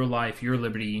yourself, your life, your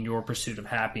liberty, and your pursuit of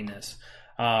happiness.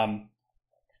 But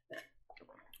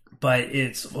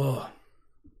it's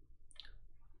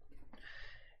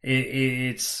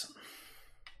it's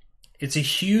a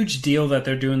huge deal that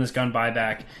they're doing this gun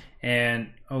buyback, and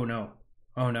oh no,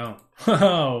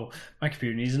 oh, my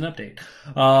computer needs an update.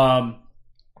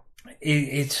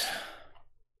 It's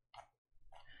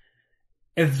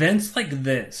events like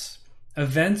this,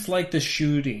 events like the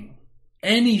shooting,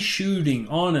 any shooting,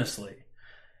 honestly,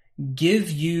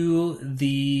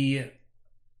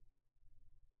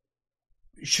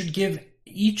 should give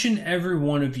each and every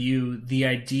one of you the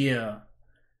idea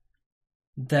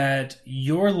that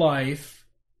your life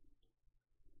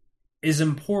is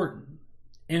important.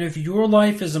 And if your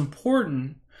life is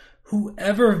important,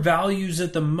 whoever values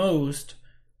it the most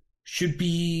should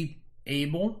be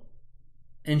able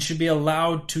and should be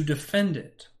allowed to defend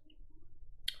it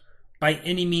by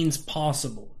any means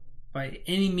possible, by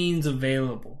any means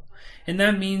available. And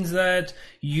that means that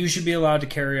you should be allowed to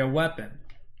carry a weapon.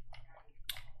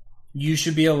 You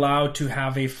should be allowed to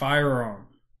have a firearm.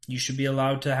 You should be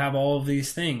allowed to have all of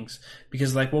these things.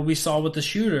 Because like what we saw with the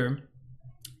shooter,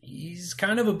 he's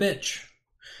kind of a bitch.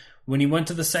 When he went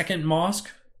to the second mosque,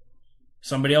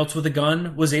 somebody else with a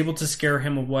gun was able to scare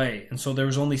him away. And so there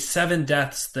was only 7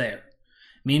 deaths there.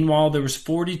 Meanwhile, there was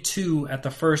 42 at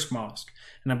the first mosque.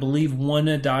 And I believe one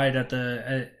had died at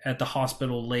the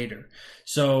hospital later.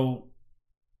 So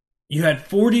you had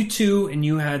 42 and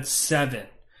you had 7.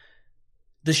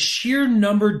 The sheer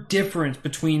number difference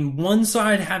between one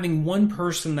side having one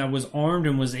person that was armed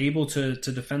and was able to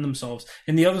defend themselves,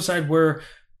 and the other side where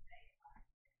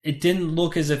it didn't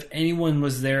look as if anyone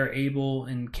was there able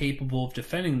and capable of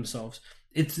defending themselves.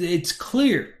 It's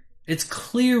clear. It's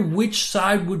clear which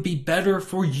side would be better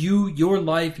for you, your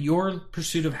life, your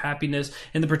pursuit of happiness,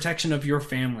 and the protection of your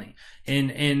family.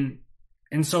 And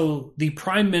so the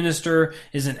Prime Minister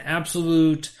is an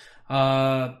absolute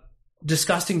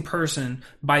disgusting person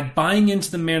by buying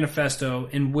into the manifesto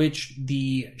in which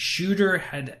the shooter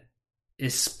had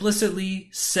explicitly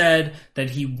said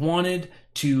that he wanted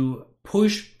to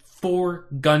push for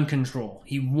gun control.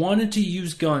 He wanted to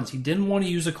use guns. He didn't want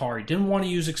to use a car. He didn't want to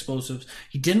use explosives.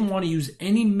 He didn't want to use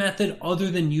any method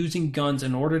other than using guns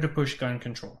in order to push gun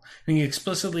control. And he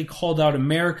explicitly called out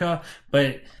America,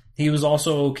 but he was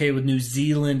also okay with New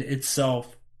Zealand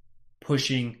itself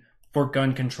pushing for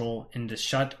gun control and to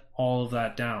shut all of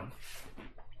that down.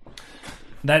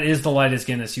 That is the lightest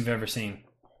Guinness you've ever seen.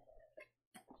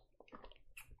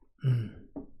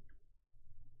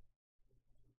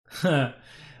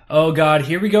 Oh God,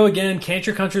 here we go again. Can't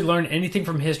your country learn anything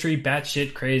from history?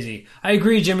 Batshit crazy. I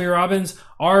agree, Jimmy Robbins.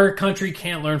 Our country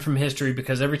can't learn from history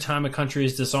because every time a country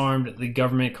is disarmed, the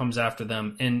government comes after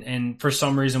them. And for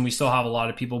some reason, we still have a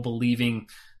lot of people believing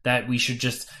that we should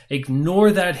just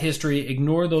ignore that history,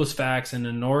 ignore those facts, and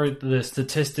ignore the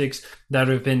statistics that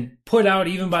have been put out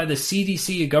even by the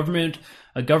CDC,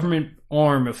 a government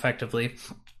arm, effectively,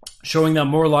 showing that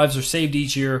more lives are saved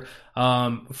each year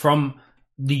from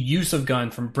the use of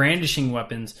gun, from brandishing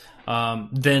weapons,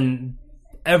 than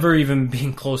ever even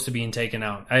being close to being taken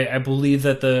out. I believe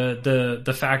that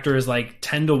the factor is like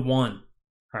 10 to 1,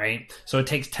 right? So it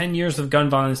takes 10 years of gun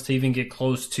violence to even get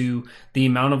close to the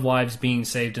amount of lives being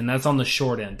saved, and that's on the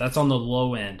short end. That's on the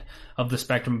low end of the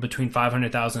spectrum, between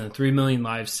 500,000 and 3 million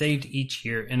lives saved each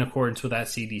year in accordance with that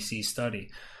CDC study.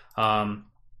 I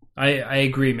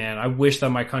agree, man. I wish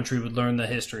that my country would learn the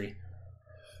history.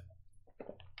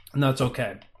 And that's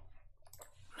okay.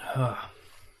 All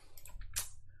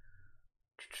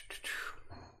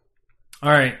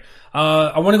right.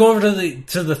 I want to go over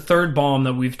to the third bomb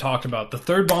that we've talked about. The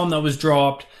third bomb that was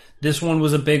dropped. This one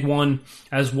was a big one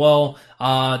as well.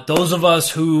 Those of us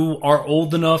who are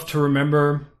old enough to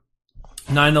remember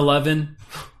 9/11,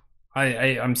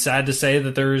 I'm sad to say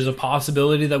that there is a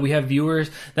possibility that we have viewers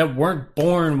that weren't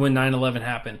born when 9/11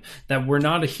 happened, that were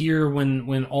not here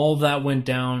when all of that went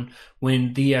down,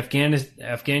 when the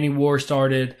Afghani war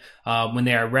started, when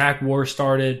the Iraq war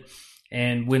started,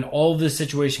 and when all of this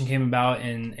situation came about,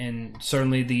 and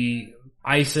certainly the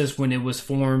ISIS when it was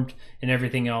formed and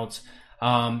everything else.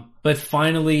 But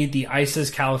finally, the ISIS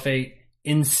caliphate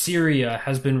in Syria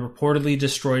has been reportedly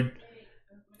destroyed,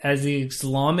 as the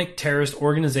Islamic terrorist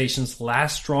organization's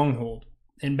last stronghold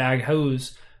in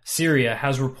Baghouz, Syria,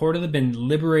 has reportedly been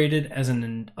liberated as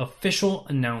an official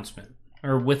announcement,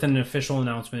 or with an official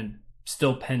announcement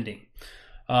still pending.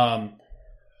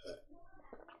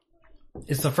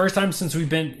 It's the first time since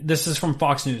this is from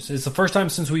Fox News, it's the first time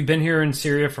since we've been here in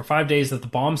Syria for 5 days that the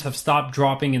bombs have stopped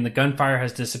dropping and the gunfire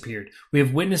has disappeared. We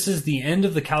have witnessed the end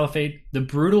of the caliphate. The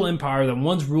brutal empire that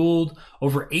once ruled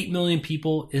over 8 million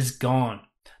people is gone.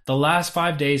 The last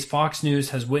 5 days, Fox News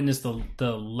has witnessed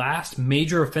the last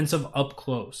major offensive up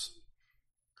close,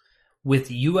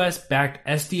 with U.S.-backed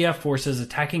SDF forces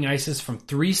attacking ISIS from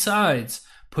 3 sides,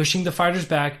 pushing the fighters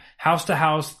back, house to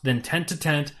house, then tent to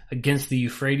tent against the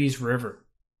Euphrates River.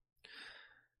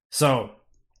 So,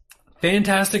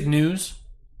 fantastic news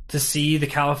to see the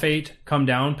caliphate come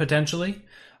down potentially.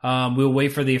 We'll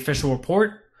wait for the official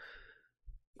report.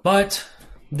 But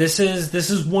this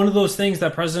is one of those things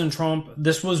that President Trump,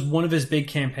 this was one of his big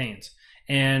campaigns.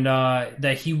 And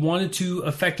that he wanted to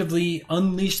effectively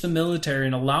unleash the military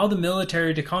and allow the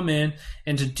military to come in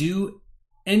and to do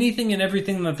anything and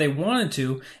everything that they wanted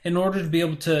to in order to be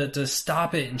able to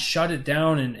stop it and shut it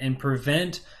down and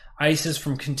prevent ISIS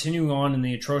from continuing on in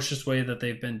the atrocious way that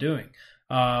they've been doing.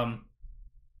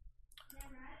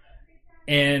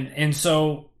 And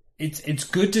so it's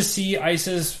good to see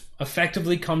ISIS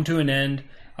effectively come to an end,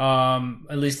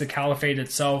 at least the caliphate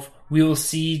itself. We will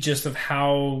see just of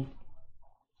how,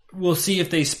 we'll see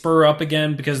if they spur up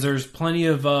again, because there's plenty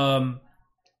of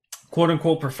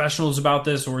quote-unquote professionals about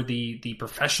this, or the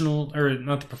professional, or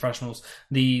not the professionals,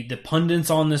 the pundits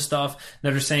on this stuff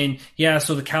that are saying, yeah,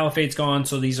 so the caliphate's gone,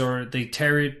 so these are the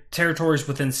territories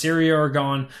within Syria are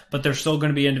gone, but there's still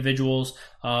going to be individuals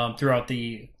throughout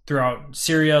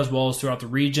Syria as well as throughout the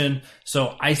region.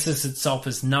 So ISIS itself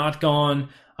is not gone,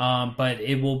 but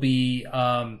it will be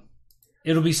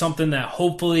it'll be something that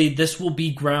hopefully this will be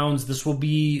grounds. This will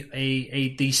be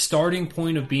the starting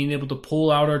point of being able to pull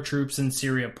out our troops in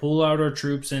Syria, pull out our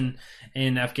troops in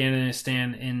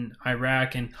Afghanistan, in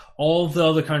Iraq, and all of the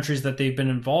other countries that they've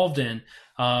been involved in,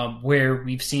 where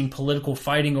we've seen political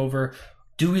fighting over,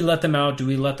 do we let them out? Do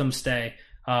we let them stay?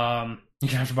 You're going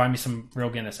to have to buy me some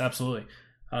real Guinness. Absolutely.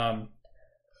 I'm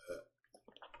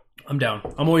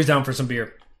down. I'm always down for some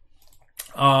beer.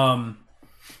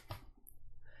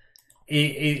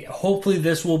 Hopefully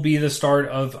this will be the start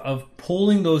of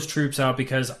pulling those troops out,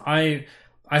 because I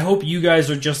hope you guys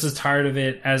are just as tired of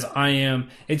it as I am.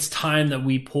 It's time that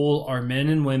we pull our men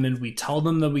and women. We tell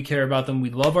them that we care about them. We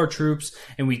love our troops,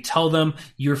 and we tell them,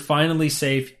 you're finally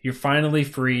safe. You're finally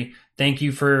free. Thank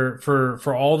you for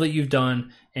all that you've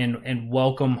done, and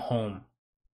welcome home.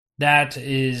 That's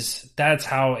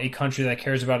how a country that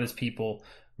cares about its people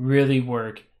really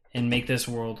work and make this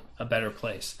world a better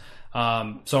place.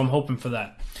 So I'm hoping for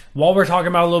that. While we're talking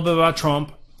about a little bit about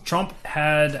Trump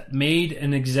had made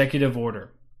an executive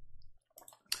order.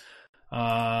 Which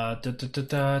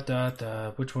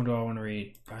one do I want to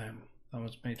read? That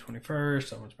one's May 21st.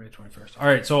 That one's May 21st. All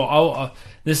right. So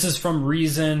this is from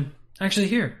Reason. Actually,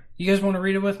 here, you guys want to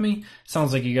read it with me?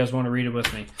 Sounds like you guys want to read it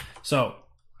with me. So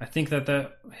I think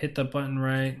that hit the button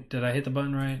right. Did I hit the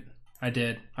button right? I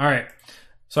did. All right.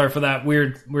 Sorry for that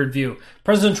weird view.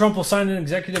 President Trump will sign an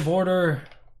executive order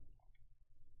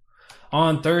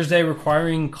on Thursday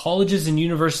requiring colleges and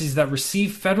universities that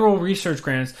receive federal research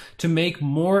grants to make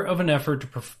more of an effort to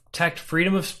protect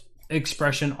freedom of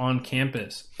expression on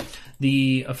campus.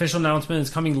 The official announcement is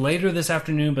coming later this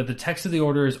afternoon, but the text of the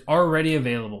order is already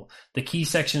available. The key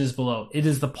section is below. It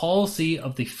is the policy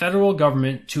of the federal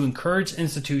government to encourage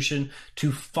institutions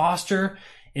to foster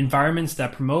environments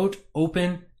that promote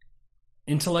open,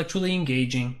 intellectually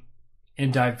engaging,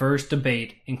 and diverse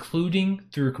debate, including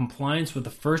through compliance with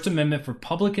the First Amendment for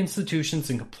public institutions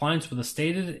and compliance with the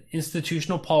stated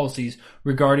institutional policies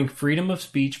regarding freedom of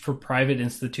speech for private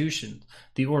institutions.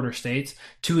 The order states,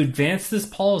 to advance this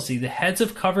policy, the heads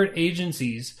of covered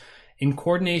agencies, in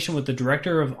coordination with the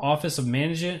Director of Office of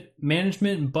Management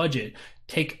and Budget,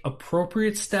 take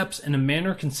appropriate steps in a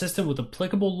manner consistent with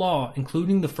applicable law,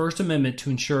 including the First Amendment,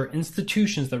 to ensure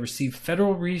institutions that receive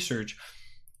federal research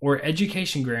or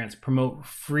education grants promote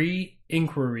free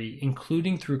inquiry,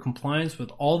 including through compliance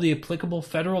with all the applicable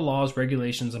federal laws,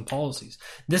 regulations, and policies.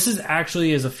 This is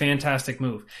a fantastic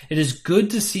move. It is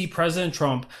good to see President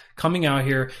Trump coming out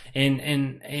here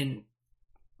and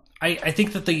I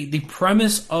think that the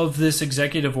premise of this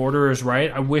executive order is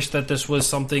right. I wish that this was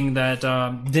something that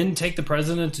didn't take the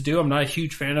president to do. I'm not a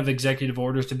huge fan of executive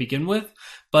orders to begin with,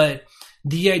 but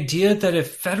the idea that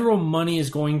if federal money is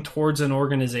going towards an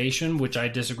organization, which I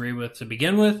disagree with to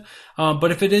begin with, but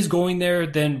if it is going there,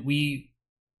 then we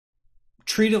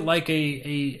treat it like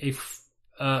a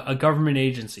government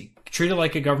agency, treat it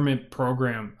like a government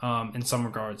program in some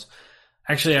regards.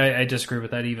 Actually, I disagree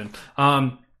with that even.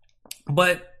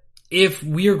 But if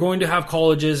we are going to have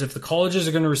colleges, if the colleges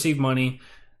are going to receive money,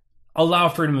 allow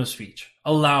freedom of speech.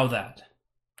 Allow that.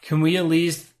 Can we at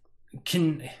least,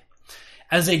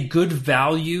 as a good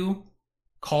value,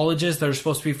 colleges that are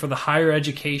supposed to be for the higher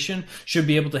education should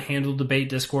be able to handle debate,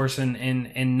 discourse,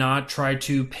 and not try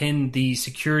to pin the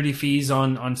security fees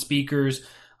on speakers,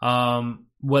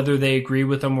 whether they agree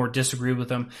with them or disagree with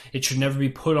them. It should never be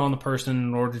put on the person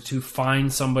in order to fine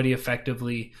somebody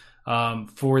effectively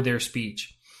for their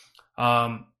speech.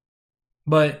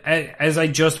 But as I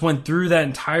just went through that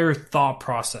entire thought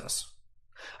process,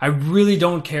 I really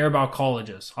don't care about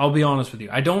colleges. I'll be honest with you.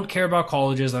 I don't care about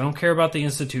colleges. I don't care about the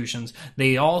institutions.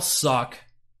 They all suck.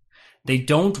 They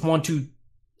don't want to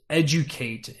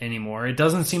educate anymore. It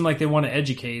doesn't seem like they want to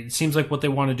educate. It seems like what they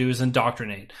want to do is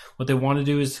indoctrinate. What they want to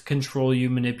do is control you,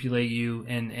 manipulate you,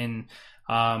 and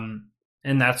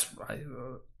that's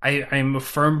I'm a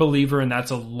firm believer, and that's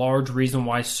a large reason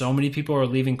why so many people are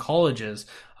leaving colleges,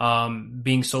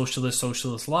 being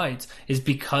socialist lights, is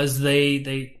because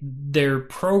they're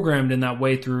programmed in that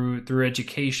way through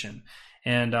education.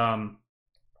 And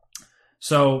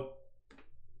so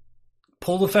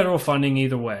pull the federal funding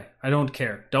either way. I don't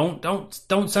care. Don't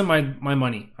send my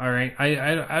money. All right.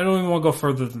 I don't even want to go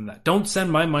further than that. Don't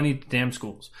send my money to damn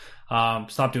schools.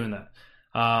 Stop doing that.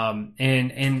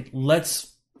 And let's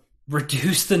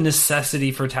reduce the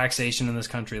necessity for taxation in this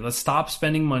country. Let's stop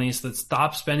spending money. So let's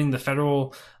stop spending the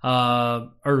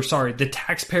the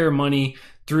taxpayer money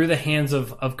through the hands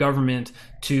of government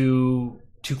to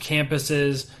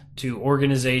campuses, to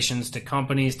organizations, to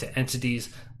companies, to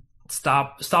entities.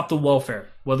 Stop the welfare,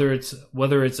 whether it's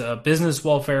a business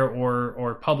welfare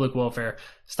or public welfare.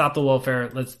 Stop the welfare.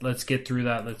 Let's get through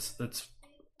that.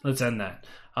 Let's end that.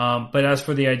 But as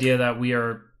for the idea that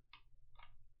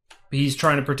he's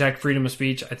trying to protect freedom of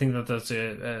speech, I think that's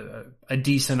a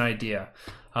decent idea.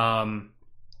 I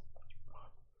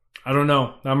don't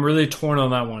know. I'm really torn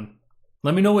on that one.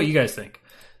 Let me know what you guys think.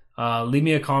 Leave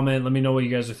me a comment. Let me know what you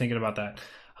guys are thinking about that.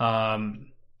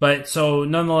 But so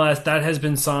nonetheless, that has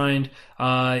been signed.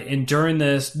 And during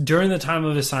the time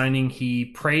of his signing, he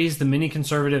praised the many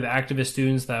conservative activist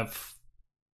students that have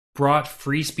brought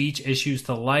free speech issues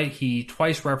to light. He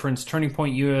twice referenced Turning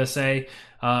Point USA,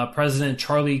 President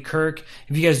Charlie Kirk.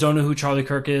 If you guys don't know who Charlie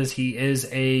Kirk is, he is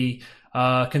a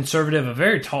conservative, a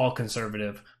very tall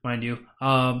conservative, mind you.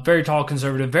 Very tall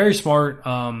conservative, very smart,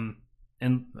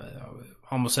 and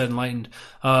almost said enlightened.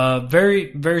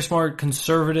 Very, very smart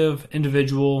conservative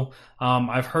individual.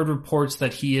 I've heard reports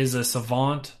that he is a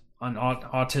savant, an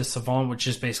autist savant, which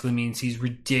just basically means he's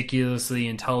ridiculously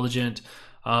intelligent,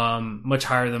 much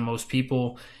higher than most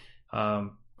people.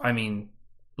 I mean,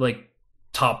 like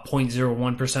top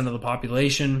 0.01% of the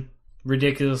population,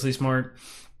 ridiculously smart.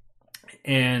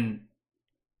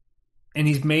 And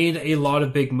he's made a lot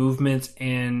of big movements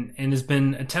and has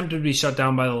been attempted to be shut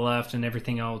down by the left and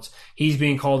everything else. He's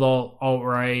being called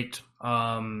alt-right.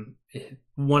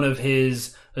 One of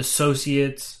his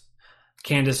associates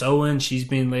Candace Owens, she's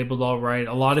being labeled alt-right.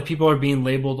 A lot of people are being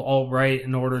labeled alt-right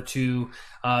in order to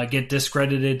get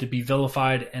discredited, to be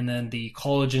vilified, and then the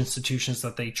college institutions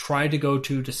that they try to go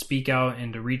to speak out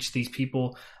and to reach these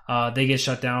people, they get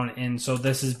shut down. And so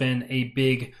this has been a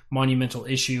big monumental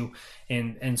issue,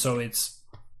 and so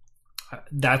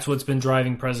that's what's been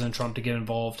driving President Trump to get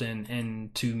involved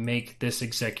and to make this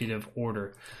executive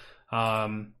order.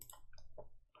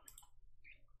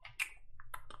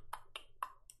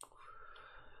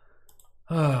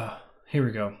 Here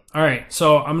we go. All right,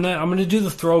 so I'm gonna do the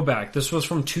throwback. This was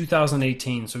from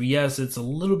 2018, so yes, it's a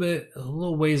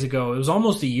little ways ago. It was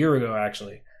almost a year ago,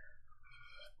 actually,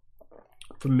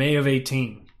 from May of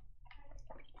 18.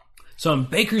 So in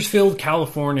Bakersfield,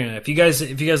 California, if you guys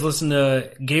listen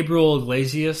to Gabriel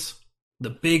Iglesias,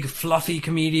 the big fluffy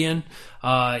comedian,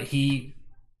 he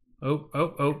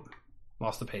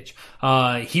lost the page.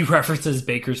 He references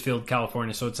Bakersfield,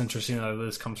 California, so it's interesting that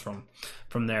this comes from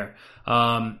there.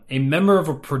 A member of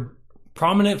a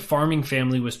prominent farming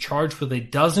family was charged with a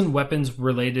dozen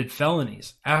weapons-related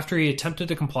felonies after he attempted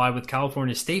to comply with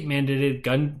California's state-mandated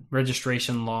gun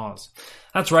registration laws.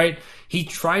 That's right, he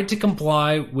tried to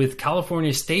comply with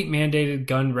California's state-mandated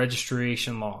gun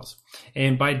registration laws.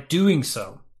 And by doing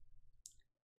so,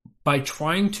 by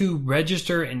trying to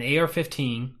register an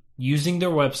AR-15 using their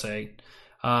website,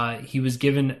 he was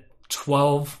given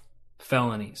 12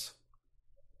 felonies.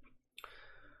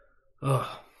 Ugh.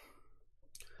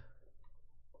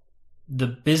 The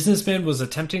businessman was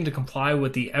attempting to comply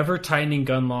with the ever-tightening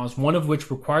gun laws, one of which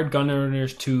required gun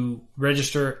owners to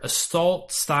register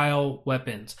assault-style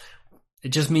weapons. It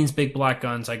just means big black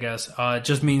guns, I guess. It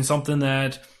just means something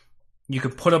that you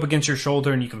can put up against your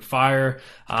shoulder and you can fire.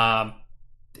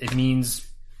 It means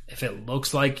if it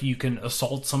looks like you can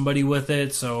assault somebody with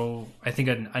it. So I think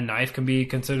a knife can be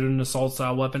considered an assault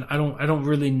style weapon. I don't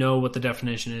really know what the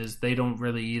definition is. They don't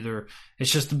really either.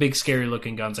 It's just the big scary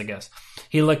looking guns, I guess.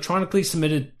 He electronically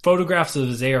submitted photographs of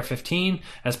his AR-15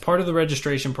 as part of the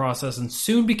registration process and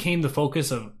soon became the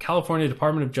focus of California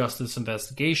Department of Justice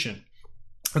investigation.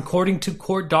 According to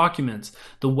court documents,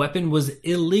 the weapon was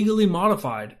illegally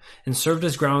modified and served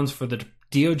as grounds for the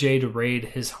DOJ to raid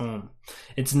his home.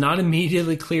 It's not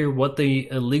immediately clear what the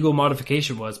illegal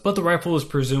modification was, but the rifle was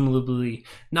presumably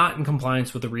not in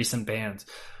compliance with the recent bans.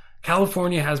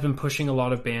 California has been pushing a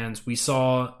lot of bans. We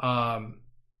saw,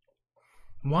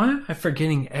 why am I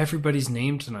forgetting everybody's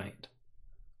name tonight?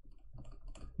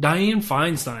 Dianne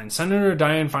Feinstein. Senator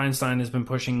Dianne Feinstein has been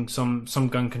pushing some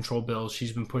gun control bills.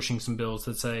 She's been pushing some bills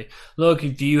that say, look,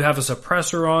 do you have a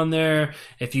suppressor on there?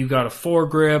 If you've got a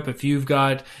foregrip, if you've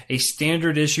got a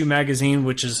standard issue magazine,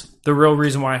 which is the real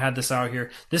reason why I had this out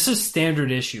here. This is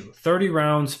standard issue. 30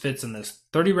 rounds fits in this.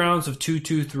 30 rounds of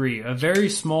 .223. A very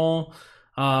small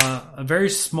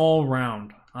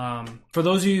round. For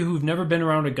those of you who've never been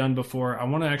around a gun before, I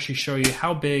want to actually show you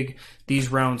how big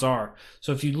these rounds are.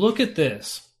 So if you look at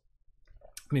this,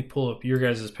 let me pull up your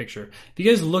guys' picture. If you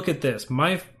guys look at this,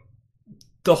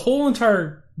 the whole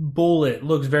entire bullet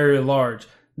looks very large.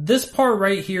 This part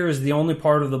right here is the only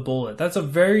part of the bullet. That's a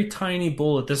very tiny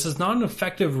bullet. This is not an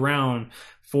effective round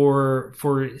for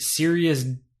serious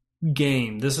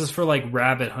game. This is for like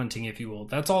rabbit hunting, if you will.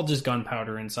 That's all just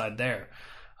gunpowder inside there.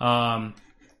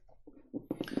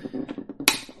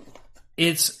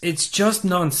 It's just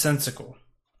nonsensical,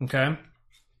 okay?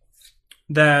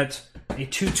 That a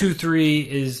 .223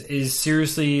 is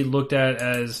seriously looked at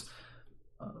as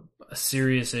a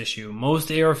serious issue. Most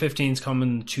AR-15s come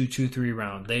in the .223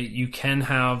 round. You can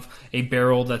have a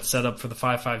barrel that's set up for the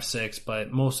 .556,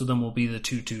 but most of them will be the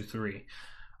 .223.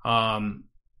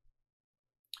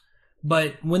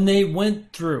 But when they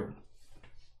went through,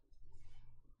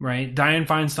 right, Dianne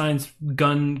Feinstein's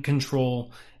gun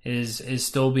control is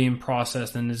still being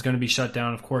processed and is going to be shut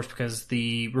down, of course, because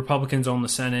the Republicans own the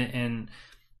Senate and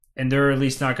they're at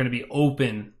least not going to be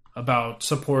open about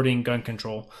supporting gun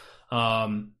control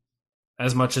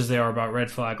as much as they are about red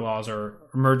flag laws or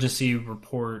emergency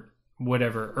report,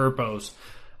 whatever, ERPOs.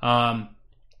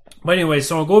 But anyway,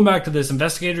 so going back to this,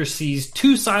 investigators seized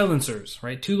 2 silencers,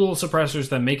 right? 2 little suppressors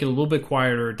that make it a little bit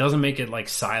quieter. It doesn't make it like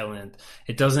silent.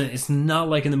 It's not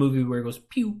like in the movie where it goes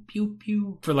pew, pew,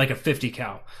 pew for like a 50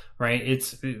 cal, right?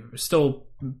 It's still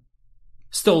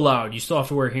loud. You still have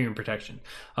to wear hearing protection.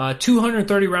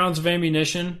 230 rounds of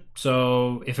ammunition.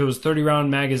 So if it was 30 round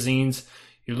magazines,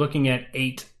 you're looking at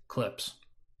 8 clips,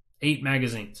 8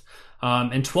 magazines,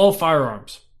 and 12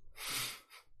 firearms.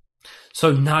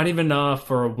 So not even enough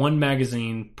for 1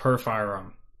 magazine per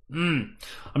firearm. On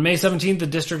May 17th, the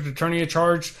district attorney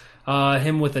charged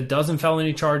him with a dozen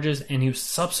felony charges, and he was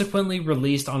subsequently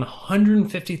released on a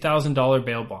 $150,000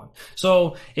 bail bond.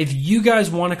 So if you guys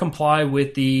want to comply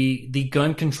with the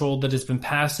gun control that has been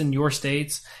passed in your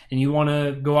states, and you want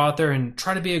to go out there and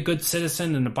try to be a good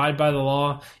citizen and abide by the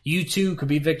law, you too could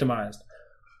be victimized.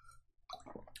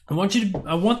 I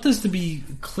want this to be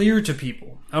clear to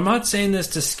people. I'm not saying this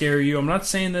to scare you. I'm not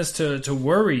saying this to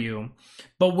worry you.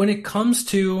 But when it comes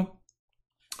to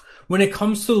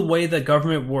the way that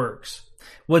government works,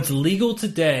 what's legal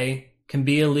today can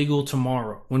be illegal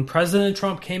tomorrow. When President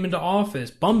Trump came into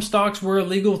office, bump stocks were a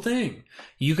legal thing.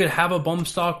 You could have a bump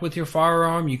stock with your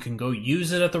firearm. You can go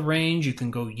use it at the range. You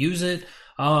can go use it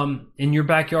in your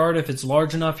backyard if it's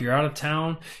large enough, you're out of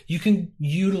town. You can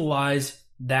utilize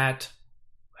that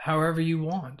however you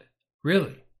want,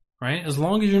 really, right? As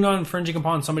long as you're not infringing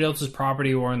upon somebody else's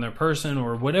property or in their person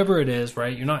or whatever it is,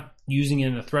 right? You're not using it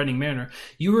in a threatening manner.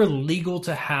 You are legal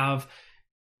to have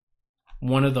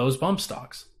one of those bump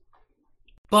stocks.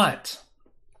 But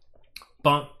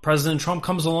President Trump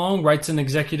comes along, writes an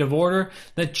executive order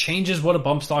that changes what a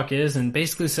bump stock is and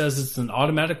basically says it's an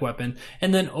automatic weapon.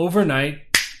 And then overnight,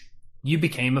 you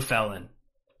became a felon.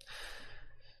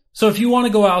 So if you want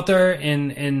to go out there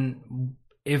and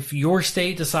if your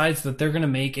state decides that they're going to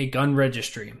make a gun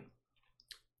registry,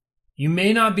 you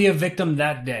may not be a victim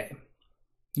that day.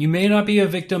 You may not be a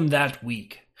victim that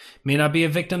week. May not be a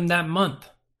victim that month.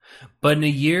 But in a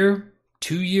year,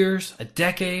 2 years, a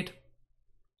decade,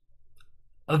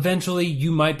 eventually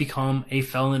you might become a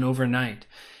felon overnight.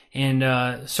 And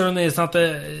certainly it's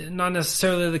not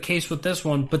necessarily the case with this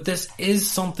one, but this is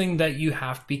something that you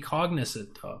have to be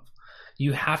cognizant of.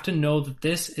 You have to know that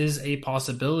this is a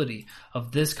possibility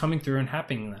of this coming through and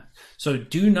happening. So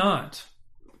do not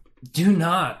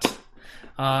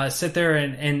sit there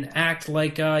and act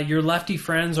like your lefty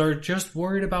friends are just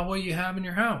worried about what you have in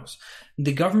your house.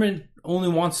 The government only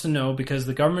wants to know because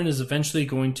the government is eventually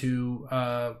going to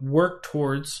work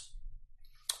towards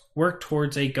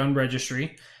a gun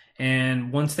registry.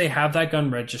 And once they have that gun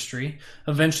registry,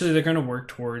 eventually they're going to work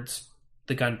towards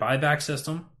the gun buyback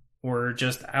system, or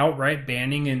just outright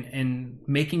banning and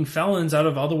making felons out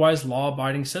of otherwise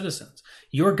law-abiding citizens.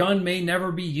 Your gun may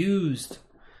never be used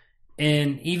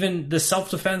in even the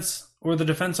self-defense or the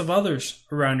defense of others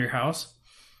around your house,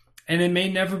 and it may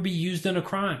never be used in a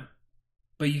crime,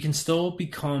 but you can still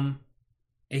become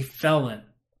a felon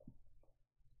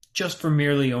just for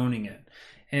merely owning it.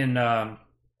 And I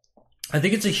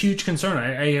think it's a huge concern.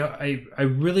 I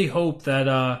really hope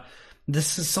that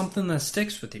this is something that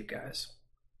sticks with you guys.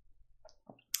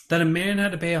 That a man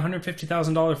had to pay a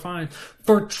 $150,000 fine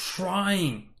for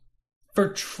trying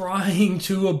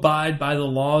to abide by the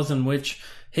laws in which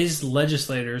his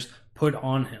legislators put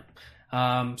on him.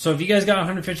 So if you guys got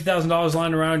 $150,000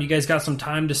 lying around, you guys got some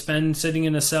time to spend sitting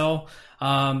in a cell,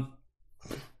 try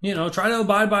to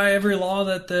abide by every law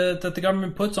that the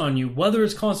government puts on you. Whether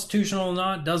it's constitutional or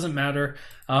not, doesn't matter.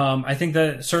 I think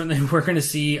that certainly we're going to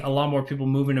see a lot more people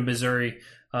moving to Missouri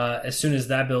as soon as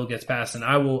that bill gets passed. And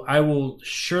I will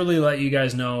surely let you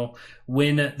guys know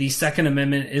when the Second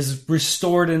Amendment is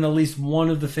restored in at least one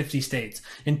of the 50 states.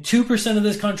 In 2% of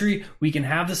this country, we can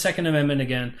have the Second Amendment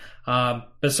again,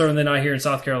 but certainly not here in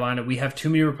South Carolina. We have too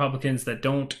many Republicans that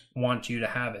don't want you to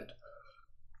have it.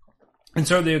 And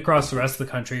certainly across the rest of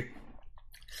the country,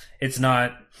 it's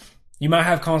not. You might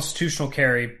have constitutional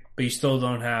carry, but you still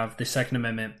don't have the Second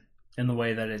Amendment in the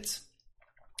way that it's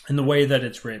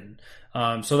written.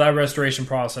 So that restoration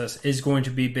process is going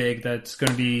to be big. That's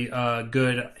going to be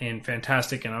good and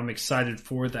fantastic, and I'm excited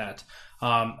for that.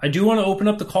 I do want to open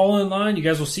up the call-in line. You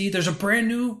guys will see there's a brand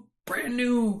new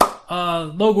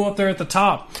logo up there at the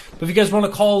top. But if you guys want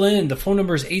to call in, the phone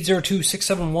number is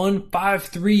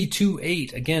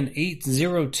 802-671-5328. Again,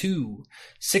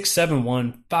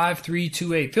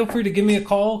 802-671-5328. Feel free to give me a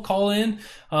call in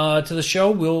to the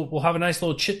show. We'll have a nice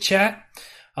little chit chat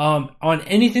on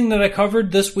anything that I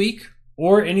covered this week,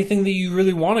 or anything that you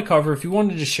really want to cover. If you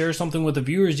wanted to share something with the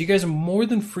viewers, you guys are more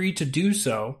than free to do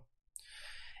so.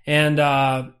 And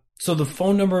so the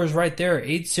phone number is right there,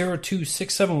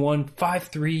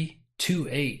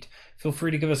 802-671-5328. Feel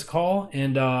free to give us a call,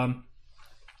 and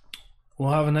we'll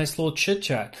have a nice little chit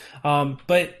chat.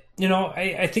 But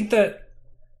I think that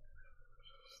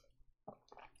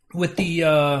with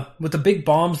the big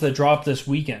bombs that dropped this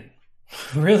weekend,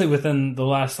 really within the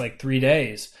last 3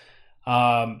 days,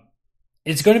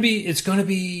 it's going to be it's going to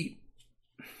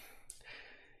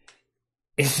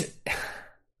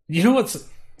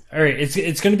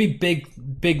be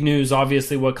big news,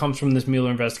 obviously, what comes from this Mueller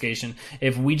investigation.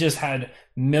 If we just had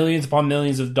millions upon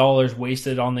millions of dollars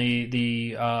wasted on the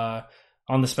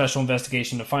on the special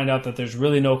investigation to find out that there's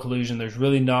really no collusion. There's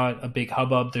really not a big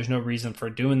hubbub. There's no reason for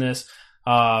doing this.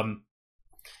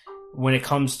 When it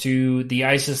comes to the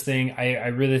ISIS thing, I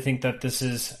really think that this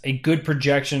is a good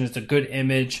projection. It's a good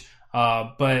image,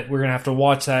 but we're going to have to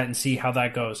watch that and see how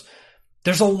that goes.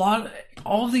 There's all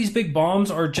of these big bombs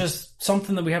are just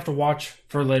something that we have to watch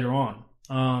for later on.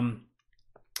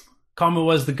 Comment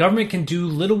was, the government can do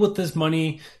little with this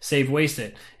money, save waste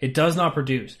it. It does not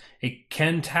produce. It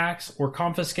can tax or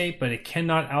confiscate, but it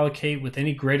cannot allocate with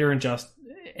any greater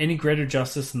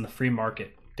justice than the free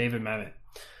market. David Mamet.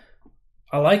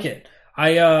 I like it.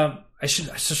 I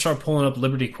should start pulling up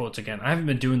Liberty quotes again. I haven't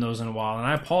been doing those in a while, and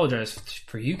I apologize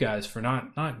for you guys for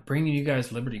not bringing you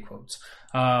guys Liberty quotes.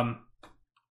 Let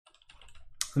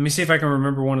me see if I can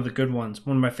remember one of the good ones,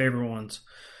 one of my favorite ones.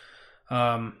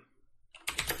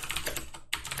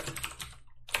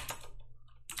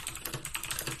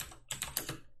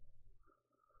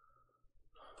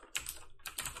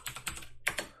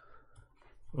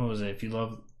 What was it? If you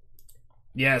love...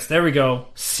 Yes, there we go.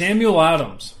 Samuel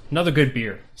Adams. Another good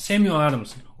beer. Samuel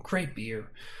Adams. Great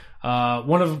beer.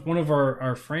 One of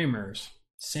our framers,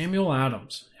 Samuel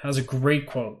Adams, has a great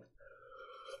quote.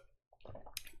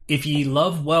 If ye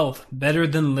love wealth better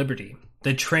than liberty,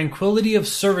 the tranquility of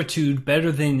servitude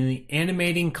better than the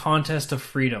animating contest of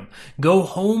freedom, go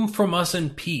home from us in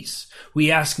peace.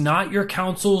 We ask not your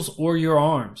counsels or your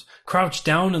arms. Crouch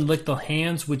down and lick the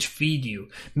hands which feed you.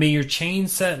 May your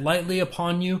chains set lightly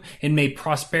upon you, and may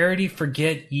prosperity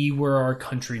forget ye were our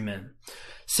countrymen.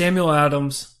 Samuel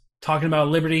Adams, talking about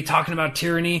liberty, talking about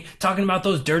tyranny, talking about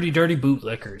those dirty, dirty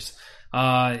bootlickers.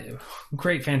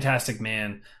 Great, fantastic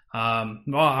man.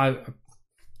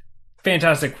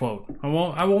 Fantastic quote.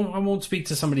 I won't speak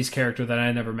to somebody's character that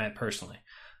I never met personally,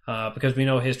 because we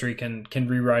know history can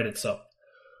rewrite itself.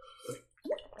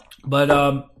 But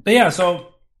yeah,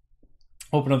 so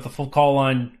open up the full call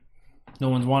line. No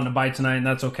one's wanting to bite tonight, and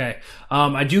that's okay.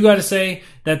 I do got to say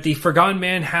that the Forgotten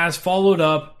Man has followed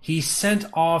up. He sent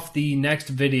off the next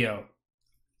video.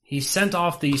 He sent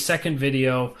off the second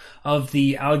video of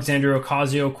the Alexandria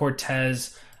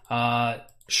Ocasio-Cortez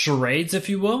charades, if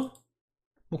you will.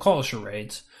 We'll call it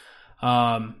charades.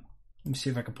 Let me see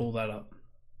if I can pull that up.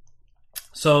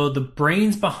 So the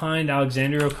brains behind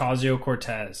Alexandria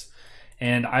Ocasio-Cortez,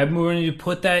 and I'm going to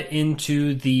put that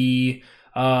into the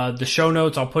show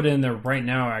notes. I'll put it in there right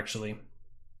now, actually.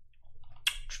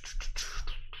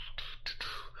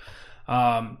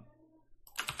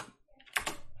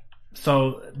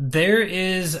 So there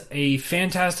is a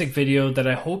fantastic video that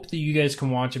I hope that you guys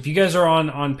can watch. If you guys are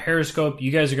on Periscope,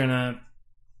 you guys are gonna...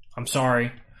 I'm sorry.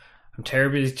 I'm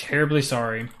terribly, terribly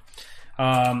sorry.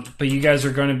 But you guys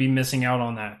are going to be missing out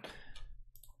on that,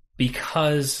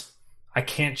 because I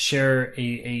can't share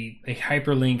a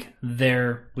hyperlink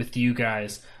there with you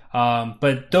guys.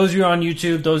 But those of you on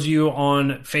YouTube, those of you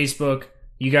on Facebook,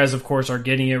 you guys, of course, are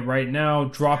getting it right now,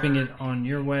 dropping it on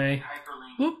your way.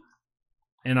 Whoop.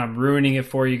 And I'm ruining it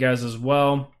for you guys as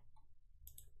well.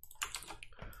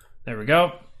 There we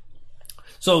go.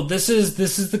 So this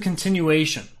is the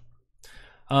continuation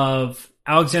of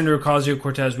Alexandria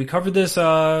Ocasio-Cortez. We covered this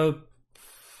 3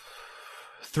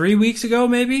 weeks ago,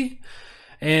 maybe,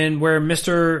 and where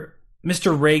Mr.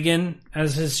 Reagan,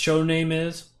 as his show name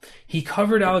is, he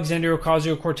covered Alexandria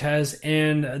Ocasio-Cortez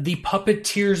and the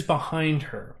puppeteers behind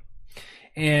her.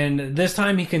 And this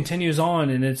time he continues on,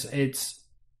 and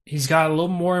he's got a little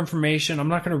more information. I'm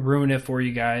not going to ruin it for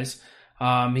you guys.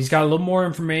 He's got a little more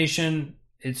information.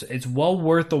 It's well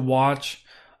worth the watch.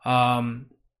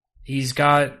 He's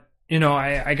got,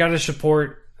 I got to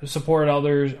support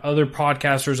other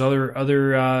podcasters,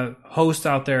 other hosts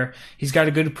out there. He's got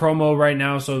a good promo right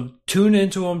now, so tune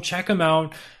into him, check him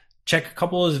out, check a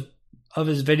couple of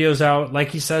his videos out.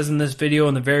 Like he says in this video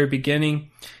in the very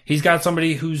beginning, he's got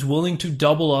somebody who's willing to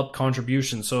double up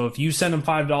contributions. So if you send him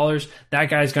 $5, that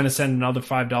guy's going to send another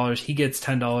 $5. He gets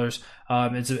 $10.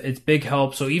 It's big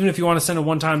help. So even if you want to send a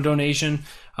one-time donation,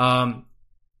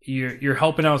 you're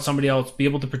helping out somebody else be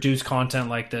able to produce content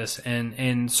like this.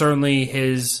 And certainly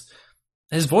his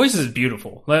voice is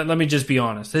beautiful. Let me just be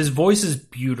honest. His voice is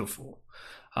beautiful.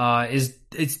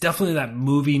 It's definitely that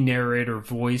movie narrator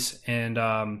voice. And,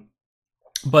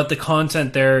 but the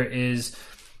content there is,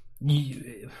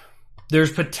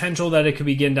 there's potential that it could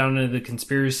be getting down into the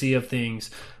conspiracy of things,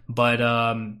 but,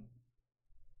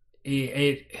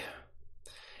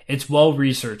 it's well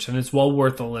researched and it's well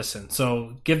worth a listen.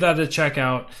 So give that a check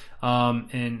out,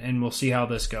 and we'll see how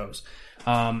this goes.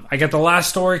 I got the last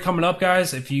story coming up,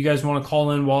 guys. If you guys want to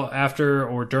call in after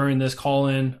or during this call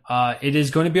in, it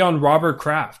is going to be on Robert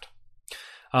Kraft.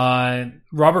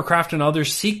 Robert Kraft and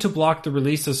others seek to block the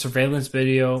release of surveillance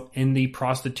video in the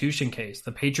prostitution case.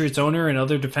 The Patriots owner and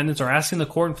other defendants are asking the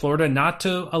court in Florida not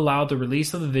to allow the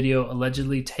release of the video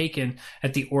allegedly taken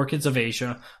at the Orchids of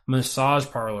Asia massage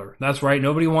parlor. That's right.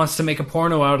 Nobody wants to make a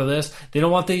porno out of this. They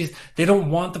don't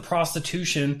want the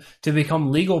prostitution to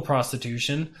become legal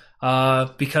prostitution,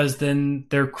 because then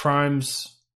their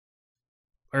crimes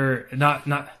are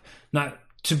not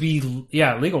to be,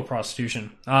 legal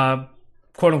prostitution.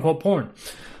 Quote unquote porn,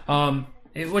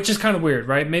 which is kind of weird,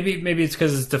 right? Maybe it's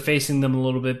because it's defacing them a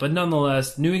little bit, but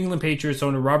nonetheless, New England Patriots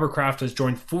owner Robert Kraft has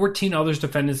joined 14 others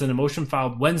defendants in a motion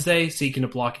filed Wednesday seeking to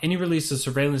block any release of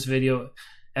surveillance video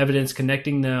evidence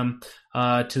connecting them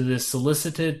to this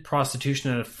solicited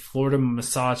prostitution at a Florida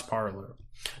massage parlor.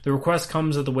 The request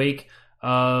comes at the wake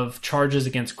of charges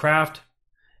against Kraft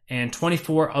and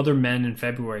 24 other men in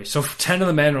February. So 10 of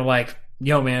the men are like,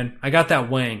 yo man, I got that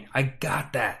wang. I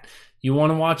got that. You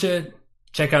want to watch it?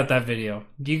 Check out that video.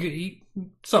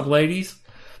 What's up, ladies?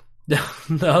 The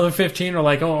other 15 are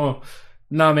like, oh,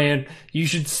 nah, man. You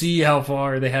should see how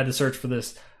far they had to search for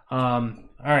this. All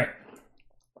right.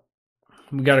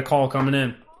 We got a call coming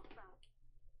in.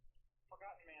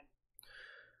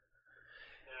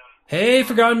 Hey,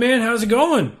 Forgotten Man. How's it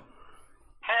going?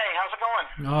 Hey, how's it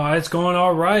going? Oh, it's going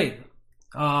all right.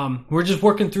 We're just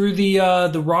working through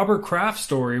the Robert Kraft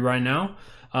story right now.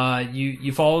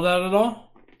 You follow that at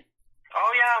all?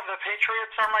 Oh yeah, the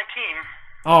Patriots are my team.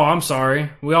 Oh, I'm sorry.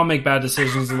 We all make bad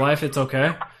decisions in life. It's okay. I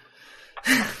know.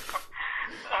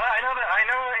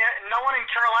 No one in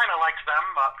Carolina likes them,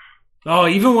 but oh,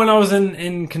 even when I was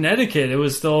in Connecticut, it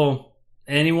was still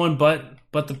anyone but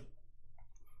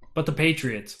the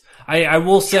Patriots. I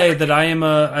will say that I am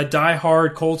a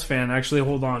diehard Colts fan. Actually,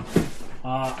 hold on.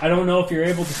 I don't know if you're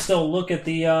able to still look at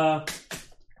the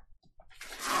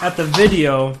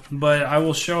video, but I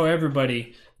will show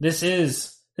everybody. This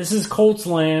is Colts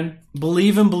land.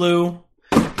 Believe in blue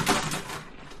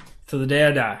to the day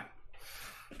I die.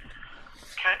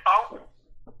 Okay. Oh,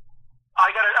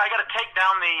 I gotta take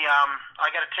down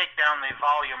the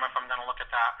volume if I'm gonna look at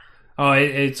that. Oh,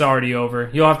 it's already over.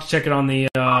 You'll have to check it on the.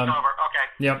 It's over. Okay.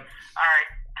 Yep. All right.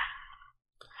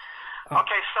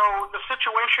 Okay, so the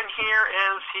situation here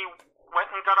is he went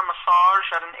and got a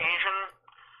massage at an Asian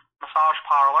massage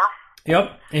parlor.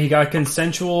 Yep, and he got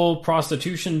consensual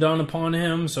prostitution done upon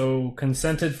him, so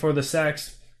consented for the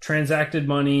sex, transacted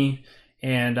money,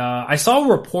 and I saw a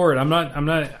report.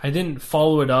 I didn't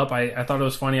follow it up. I thought it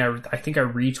was funny. I think I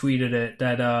retweeted it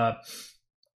that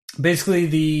basically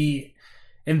the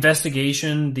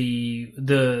investigation,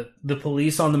 the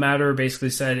police on the matter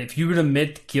basically said, if you would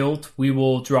admit guilt, we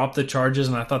will drop the charges.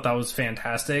 And I thought that was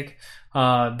fantastic,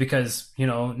 because,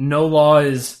 no law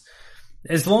is,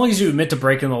 as long as you admit to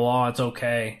breaking the law, it's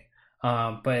okay.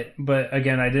 But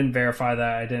again, I didn't verify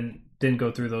that. I didn't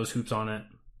go through those hoops on it.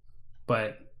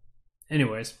 But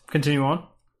anyways, continue on.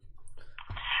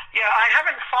 Yeah, I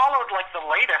haven't followed the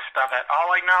latest of it. All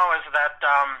I know is that,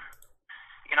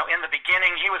 in the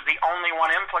beginning, he was the only one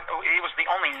he was the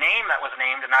only name that was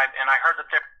named, and I heard that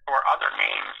there were other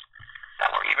names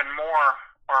that were even more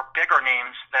or bigger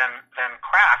names than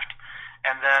Kraft.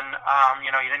 And then, you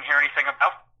didn't hear anything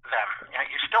about them.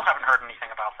 You still haven't heard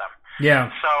anything about them.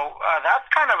 Yeah. So that's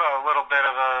kind of a little bit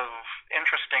of a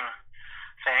interesting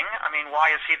thing. I mean,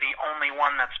 why is he the only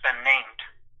one that's been named?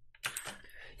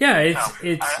 Yeah,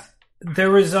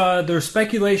 there was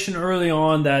speculation early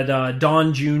on that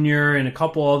Don Jr. and a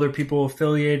couple other people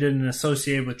affiliated and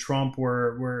associated with Trump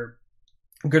were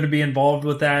going to be involved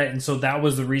with that, and so that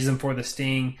was the reason for the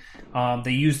sting.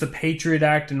 They used the Patriot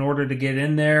Act in order to get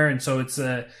in there, and so it's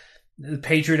the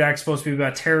Patriot Act is supposed to be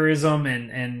about terrorism,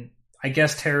 and I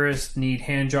guess terrorists need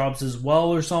hand jobs as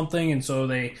well or something, and so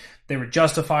they were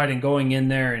justified in going in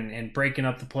there and breaking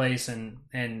up the place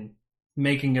and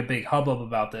making a big hubbub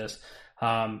about this.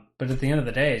 But at the end of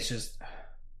the day, it's just,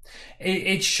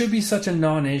 it should be such a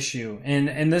non-issue.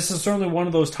 And this is certainly one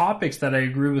of those topics that I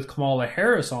agree with Kamala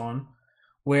Harris on,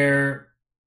 where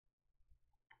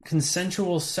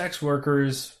consensual sex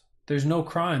workers, there's no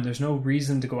crime. There's no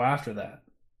reason to go after that.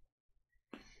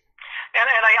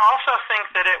 And I also think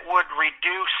that it would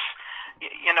reduce,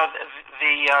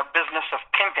 the business of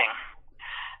pimping,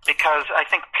 because I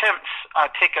think pimps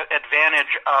take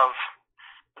advantage of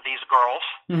these girls,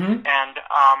 mm-hmm. and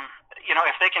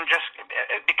if they can just,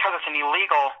 because it's an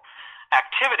illegal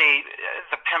activity,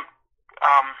 the pimp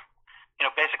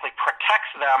basically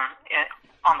protects them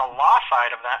on the law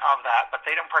side of that, but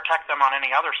they don't protect them on any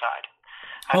other side.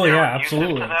 Oh yeah,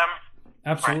 absolutely. To them.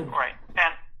 Absolutely. Right.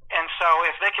 And so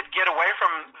if they could get away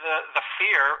from the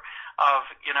fear of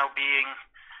being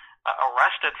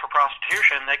arrested for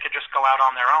prostitution, they could just go out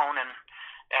on their own and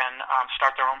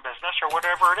start their own business or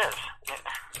whatever it is.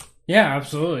 Yeah,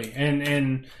 absolutely.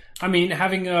 And I mean,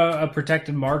 having a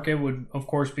protected market would, of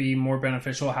course, be more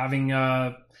beneficial. Having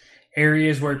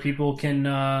areas where people can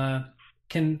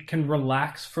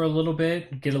relax for a little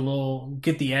bit,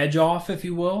 get the edge off, if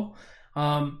you will.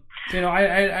 Well,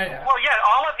 yeah,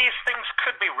 all of these things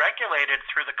could be regulated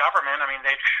through the government. I mean,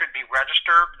 they should be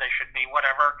registered. They should be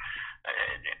whatever.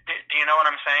 Do you know what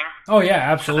I'm saying? Oh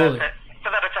yeah, absolutely. So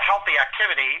that it's a healthy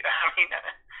activity. I mean,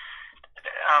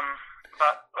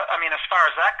 but I mean, as far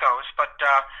as that goes, but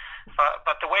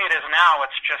the way it is now,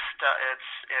 it's just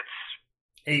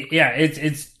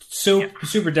it's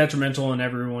super detrimental in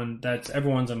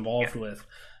everyone's involved with.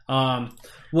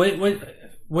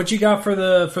 What you got for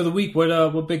the week?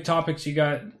 What big topics you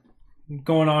got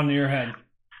going on in your head?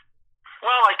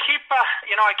 Well, I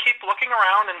keep looking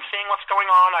around and seeing what's going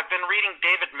on. I've been reading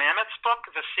David Mamet's book,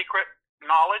 The Secret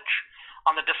Knowledge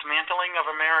on the Dismantling of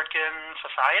American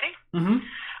Society. Mm-hmm.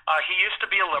 He used to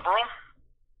be a liberal.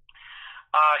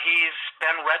 He's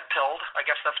been red-pilled. I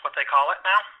guess that's what they call it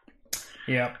now.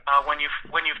 Yeah. When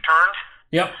you've turned.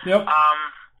 Yep.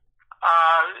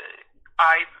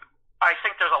 I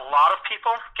think there's a lot of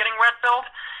people getting red-pilled.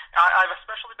 I've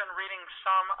especially been reading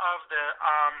some of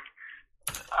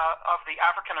the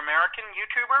African American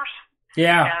YouTubers.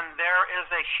 Yeah. And there is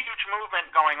a huge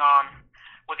movement going on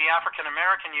with the African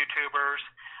American YouTubers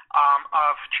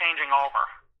of changing over.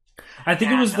 I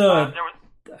think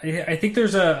I think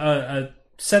there's a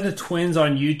set of twins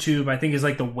on YouTube. I think is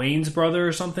like the Wayans brother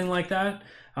or something like that.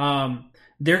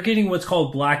 They're getting what's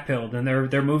called blackpilled, and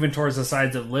they're moving towards the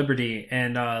sides of Liberty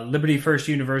and Liberty First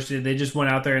University. They just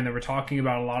went out there and they were talking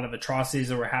about a lot of atrocities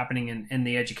that were happening in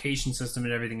the education system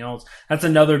and everything else. That's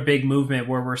another big movement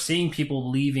where we're seeing people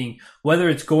leaving, whether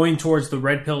it's going towards the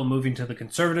red pill and moving to the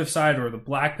conservative side or the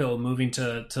black pill and moving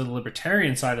to the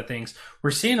libertarian side of things.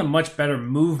 We're seeing a much better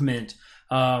movement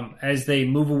as they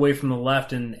move away from the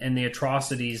left and the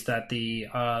atrocities that the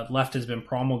left has been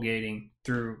promulgating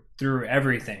through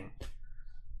everything.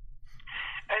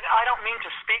 I don't mean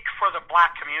to speak for the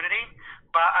black community,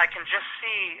 but I can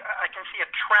see a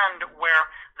trend where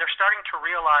they're starting to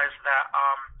realize that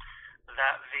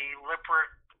the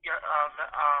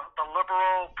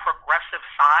liberal progressive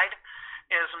side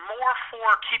is more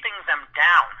for keeping them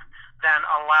down than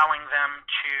allowing them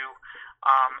to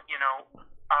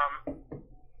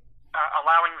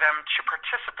allowing them to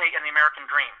participate in the American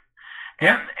dream.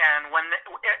 Yeah. And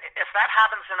if that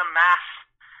happens in a mass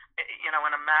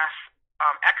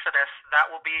exodus, that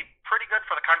will be pretty good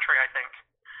for the country, I think.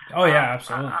 Oh yeah,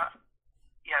 absolutely.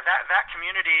 That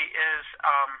community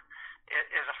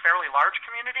is a fairly large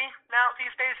community now these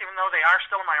days, even though they are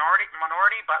still a minority,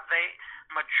 but they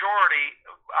majority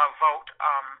vote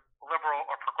liberal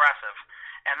or progressive,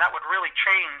 and that would really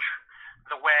change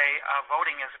the way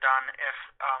voting is done if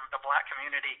the black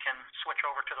community can switch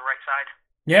over to the right side.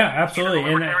 Yeah, absolutely. Either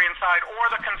the libertarian side or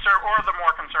the more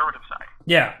conservative side.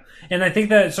 Yeah, and I think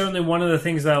that certainly one of the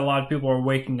things that a lot of people are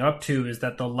waking up to is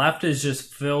that the left is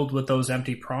just filled with those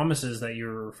empty promises that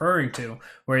you're referring to,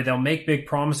 where they'll make big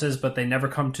promises but they never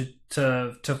come to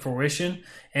fruition,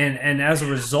 and as a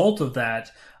result of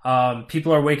that,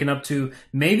 people are waking up to,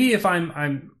 maybe if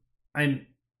I'm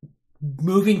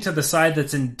moving to the side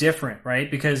that's indifferent, right?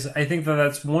 Because I think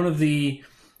that's one of the,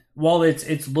 while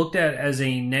it's looked at as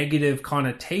a negative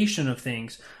connotation of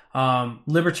things,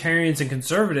 libertarians and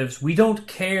conservatives, we don't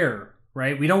care,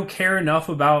 right? We don't care enough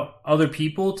about other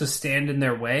people to stand in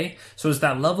their way. So it's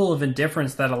that level of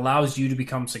indifference that allows you to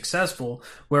become successful,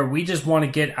 where we just want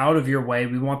to get out of your way.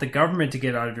 We want the government to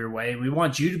get out of your way. We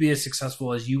want you to be as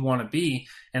successful as you want to be.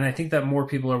 And I think that more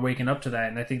people are waking up to that.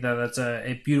 And I think that that's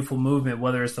a beautiful movement,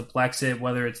 whether it's the Plexit,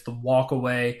 whether it's the walk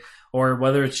away, or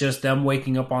whether it's just them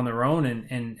waking up on their own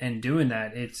and doing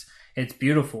that. It's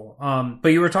beautiful.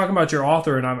 But you were talking about your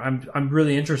author, and I'm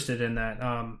really interested in that.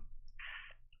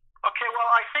 Okay, well,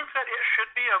 I think that it should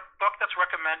be a book that's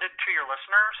recommended to your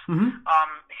listeners. Mm-hmm.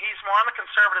 He's more on the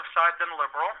conservative side than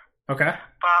liberal. Okay.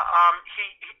 But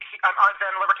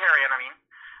than libertarian, I mean.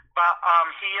 But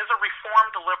he is a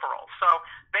reformed liberal. So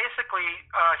basically,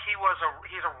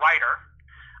 he's a writer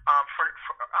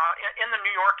in the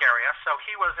New York area. So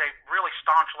he was a really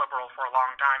staunch liberal for a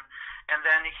long time, and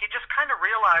then he just kind of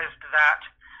realized that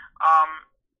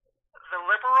the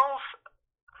liberals,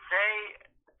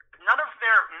 none of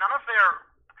their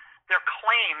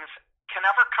claims can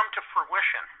ever come to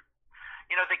fruition.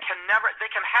 You know, they can have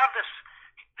this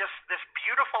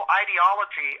beautiful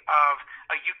ideology of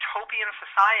a utopian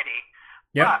society,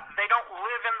 yep, but they don't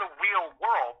live in the real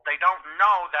world. They don't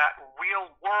know that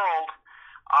real world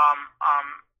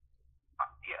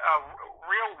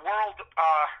real world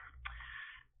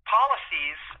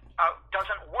policies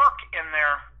doesn't work in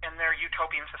their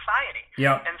utopian society.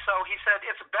 Yeah. And so he said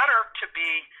it's better to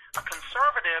be a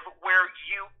conservative where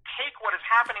you take what is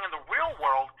happening in the real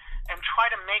world and try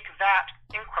to make that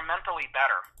incrementally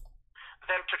better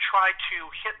than to try to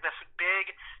hit this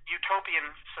big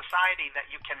utopian society that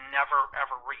you can never,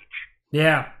 ever reach.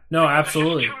 Yeah. No,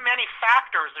 absolutely. There's too many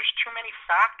factors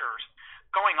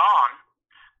going on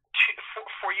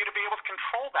for you to be able to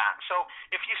control that. So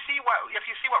if you see what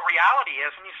reality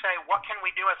is, and you say, what can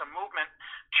we do as a movement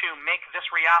to make this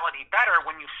reality better?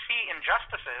 When you see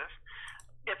injustices,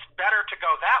 it's better to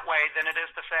go that way than it is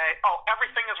to say, oh,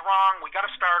 everything is wrong, we got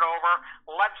to start over,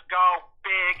 let's go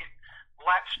big,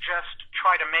 let's just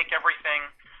try to make everything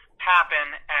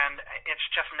happen, and it's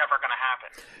just never going to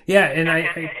happen. Yeah, and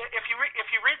if you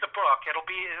read the book,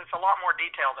 it's a lot more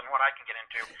detailed than what I can get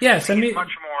into. Yeah, send me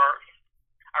much more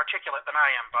articulate than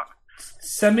I am, but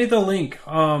send me the link,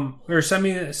 or send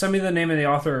me the name of the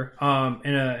author,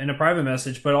 in a private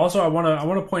message. But also, I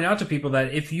want to point out to people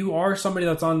that if you are somebody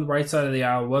that's on the right side of the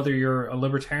aisle, whether you're a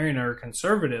libertarian or a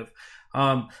conservative,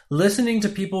 listening to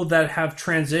people that have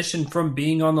transitioned from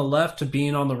being on the left to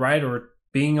being on the right, or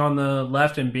being on the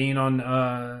left and being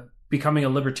on becoming a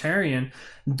libertarian,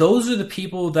 those are the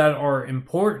people that are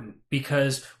important,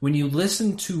 because when you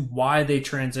listen to why they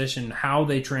transition, how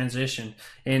they transition,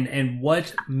 and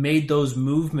what made those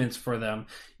movements for them,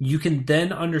 you can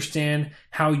then understand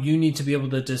how you need to be able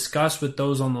to discuss with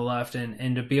those on the left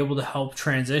and to be able to help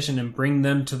transition and bring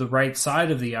them to the right side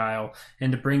of the aisle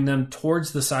and to bring them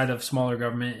towards the side of smaller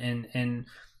government. And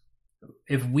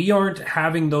if we aren't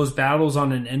having those battles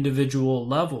on an individual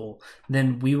level,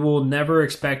 then we will never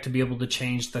expect to be able to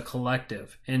change the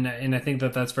collective. And I think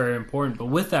that that's very important. But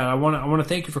with that, I want to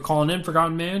thank you for calling in,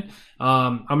 Forgotten Man.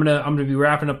 I'm gonna be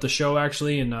wrapping up the show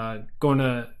actually, and going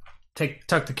to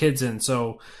tuck the kids in.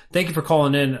 So thank you for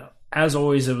calling in. As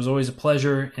always, it was always a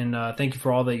pleasure, and thank you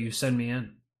for all that you send me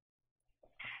in.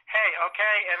 Hey,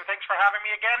 okay, and thanks for having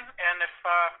me again. And if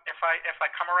I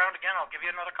come around again, I'll give you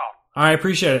another call. I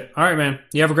appreciate it. All right, man.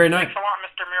 You have a great night. Thanks a lot,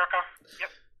 Mr. Murica. Yep.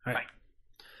 All right. Bye.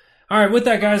 All right, with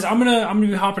that, guys, I'm gonna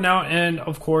be hopping out, and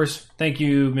of course, thank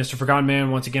you, Mr. Forgotten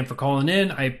Man, once again for calling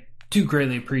in. I do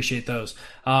greatly appreciate those.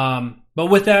 But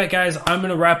with that, guys, I'm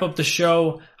gonna wrap up the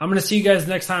show. I'm gonna see you guys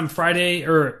next time Friday,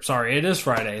 it is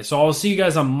Friday, so I'll see you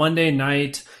guys on Monday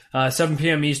night, 7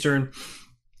 p.m. Eastern.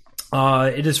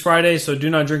 It is Friday, so do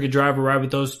not drink and drive or ride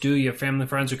with those who do. You have family and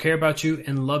friends who care about you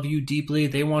and love you deeply.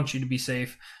 They want you to be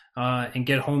safe and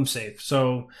get home safe.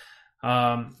 So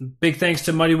big thanks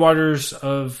to Muddy Water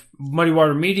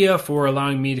Media for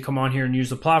allowing me to come on here and use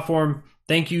the platform.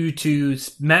 Thank you to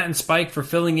Matt and Spike for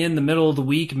filling in the middle of the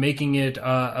week, making it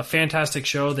a fantastic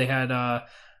show. They had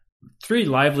 3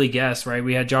 lively guests, right?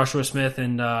 We had Joshua Smith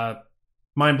and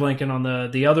mind blanking on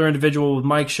the other individual with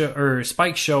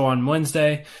Spike's show on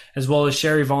Wednesday, as well as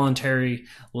Sherry Voluntary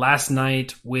last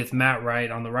night with Matt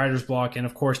Wright on the Writer's Block. And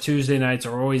of course, Tuesday nights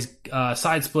are always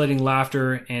side-splitting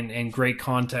laughter and great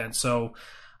content. So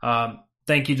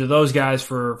thank you to those guys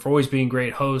for always being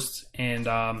great hosts. And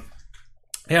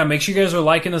yeah, make sure you guys are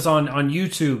liking us on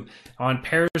YouTube, on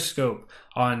Periscope,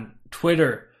 on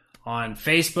Twitter, on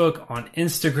Facebook, on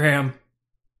Instagram,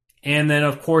 and then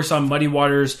of course on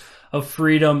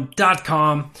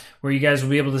muddywaters.freedom.com, where you guys will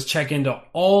be able to check into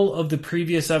all of the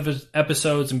previous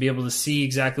episodes and be able to see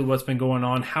exactly what's been going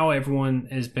on, how everyone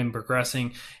has been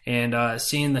progressing, and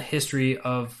seeing the history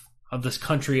of this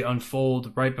country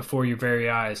unfold right before your very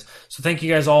eyes. So thank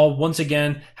you guys all once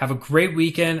again. Have a great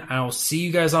weekend. I will see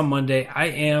you guys on Monday. I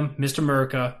am Mr.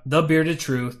 Murica, the Bearded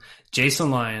Truth,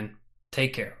 Jason Lyon.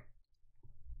 Take care.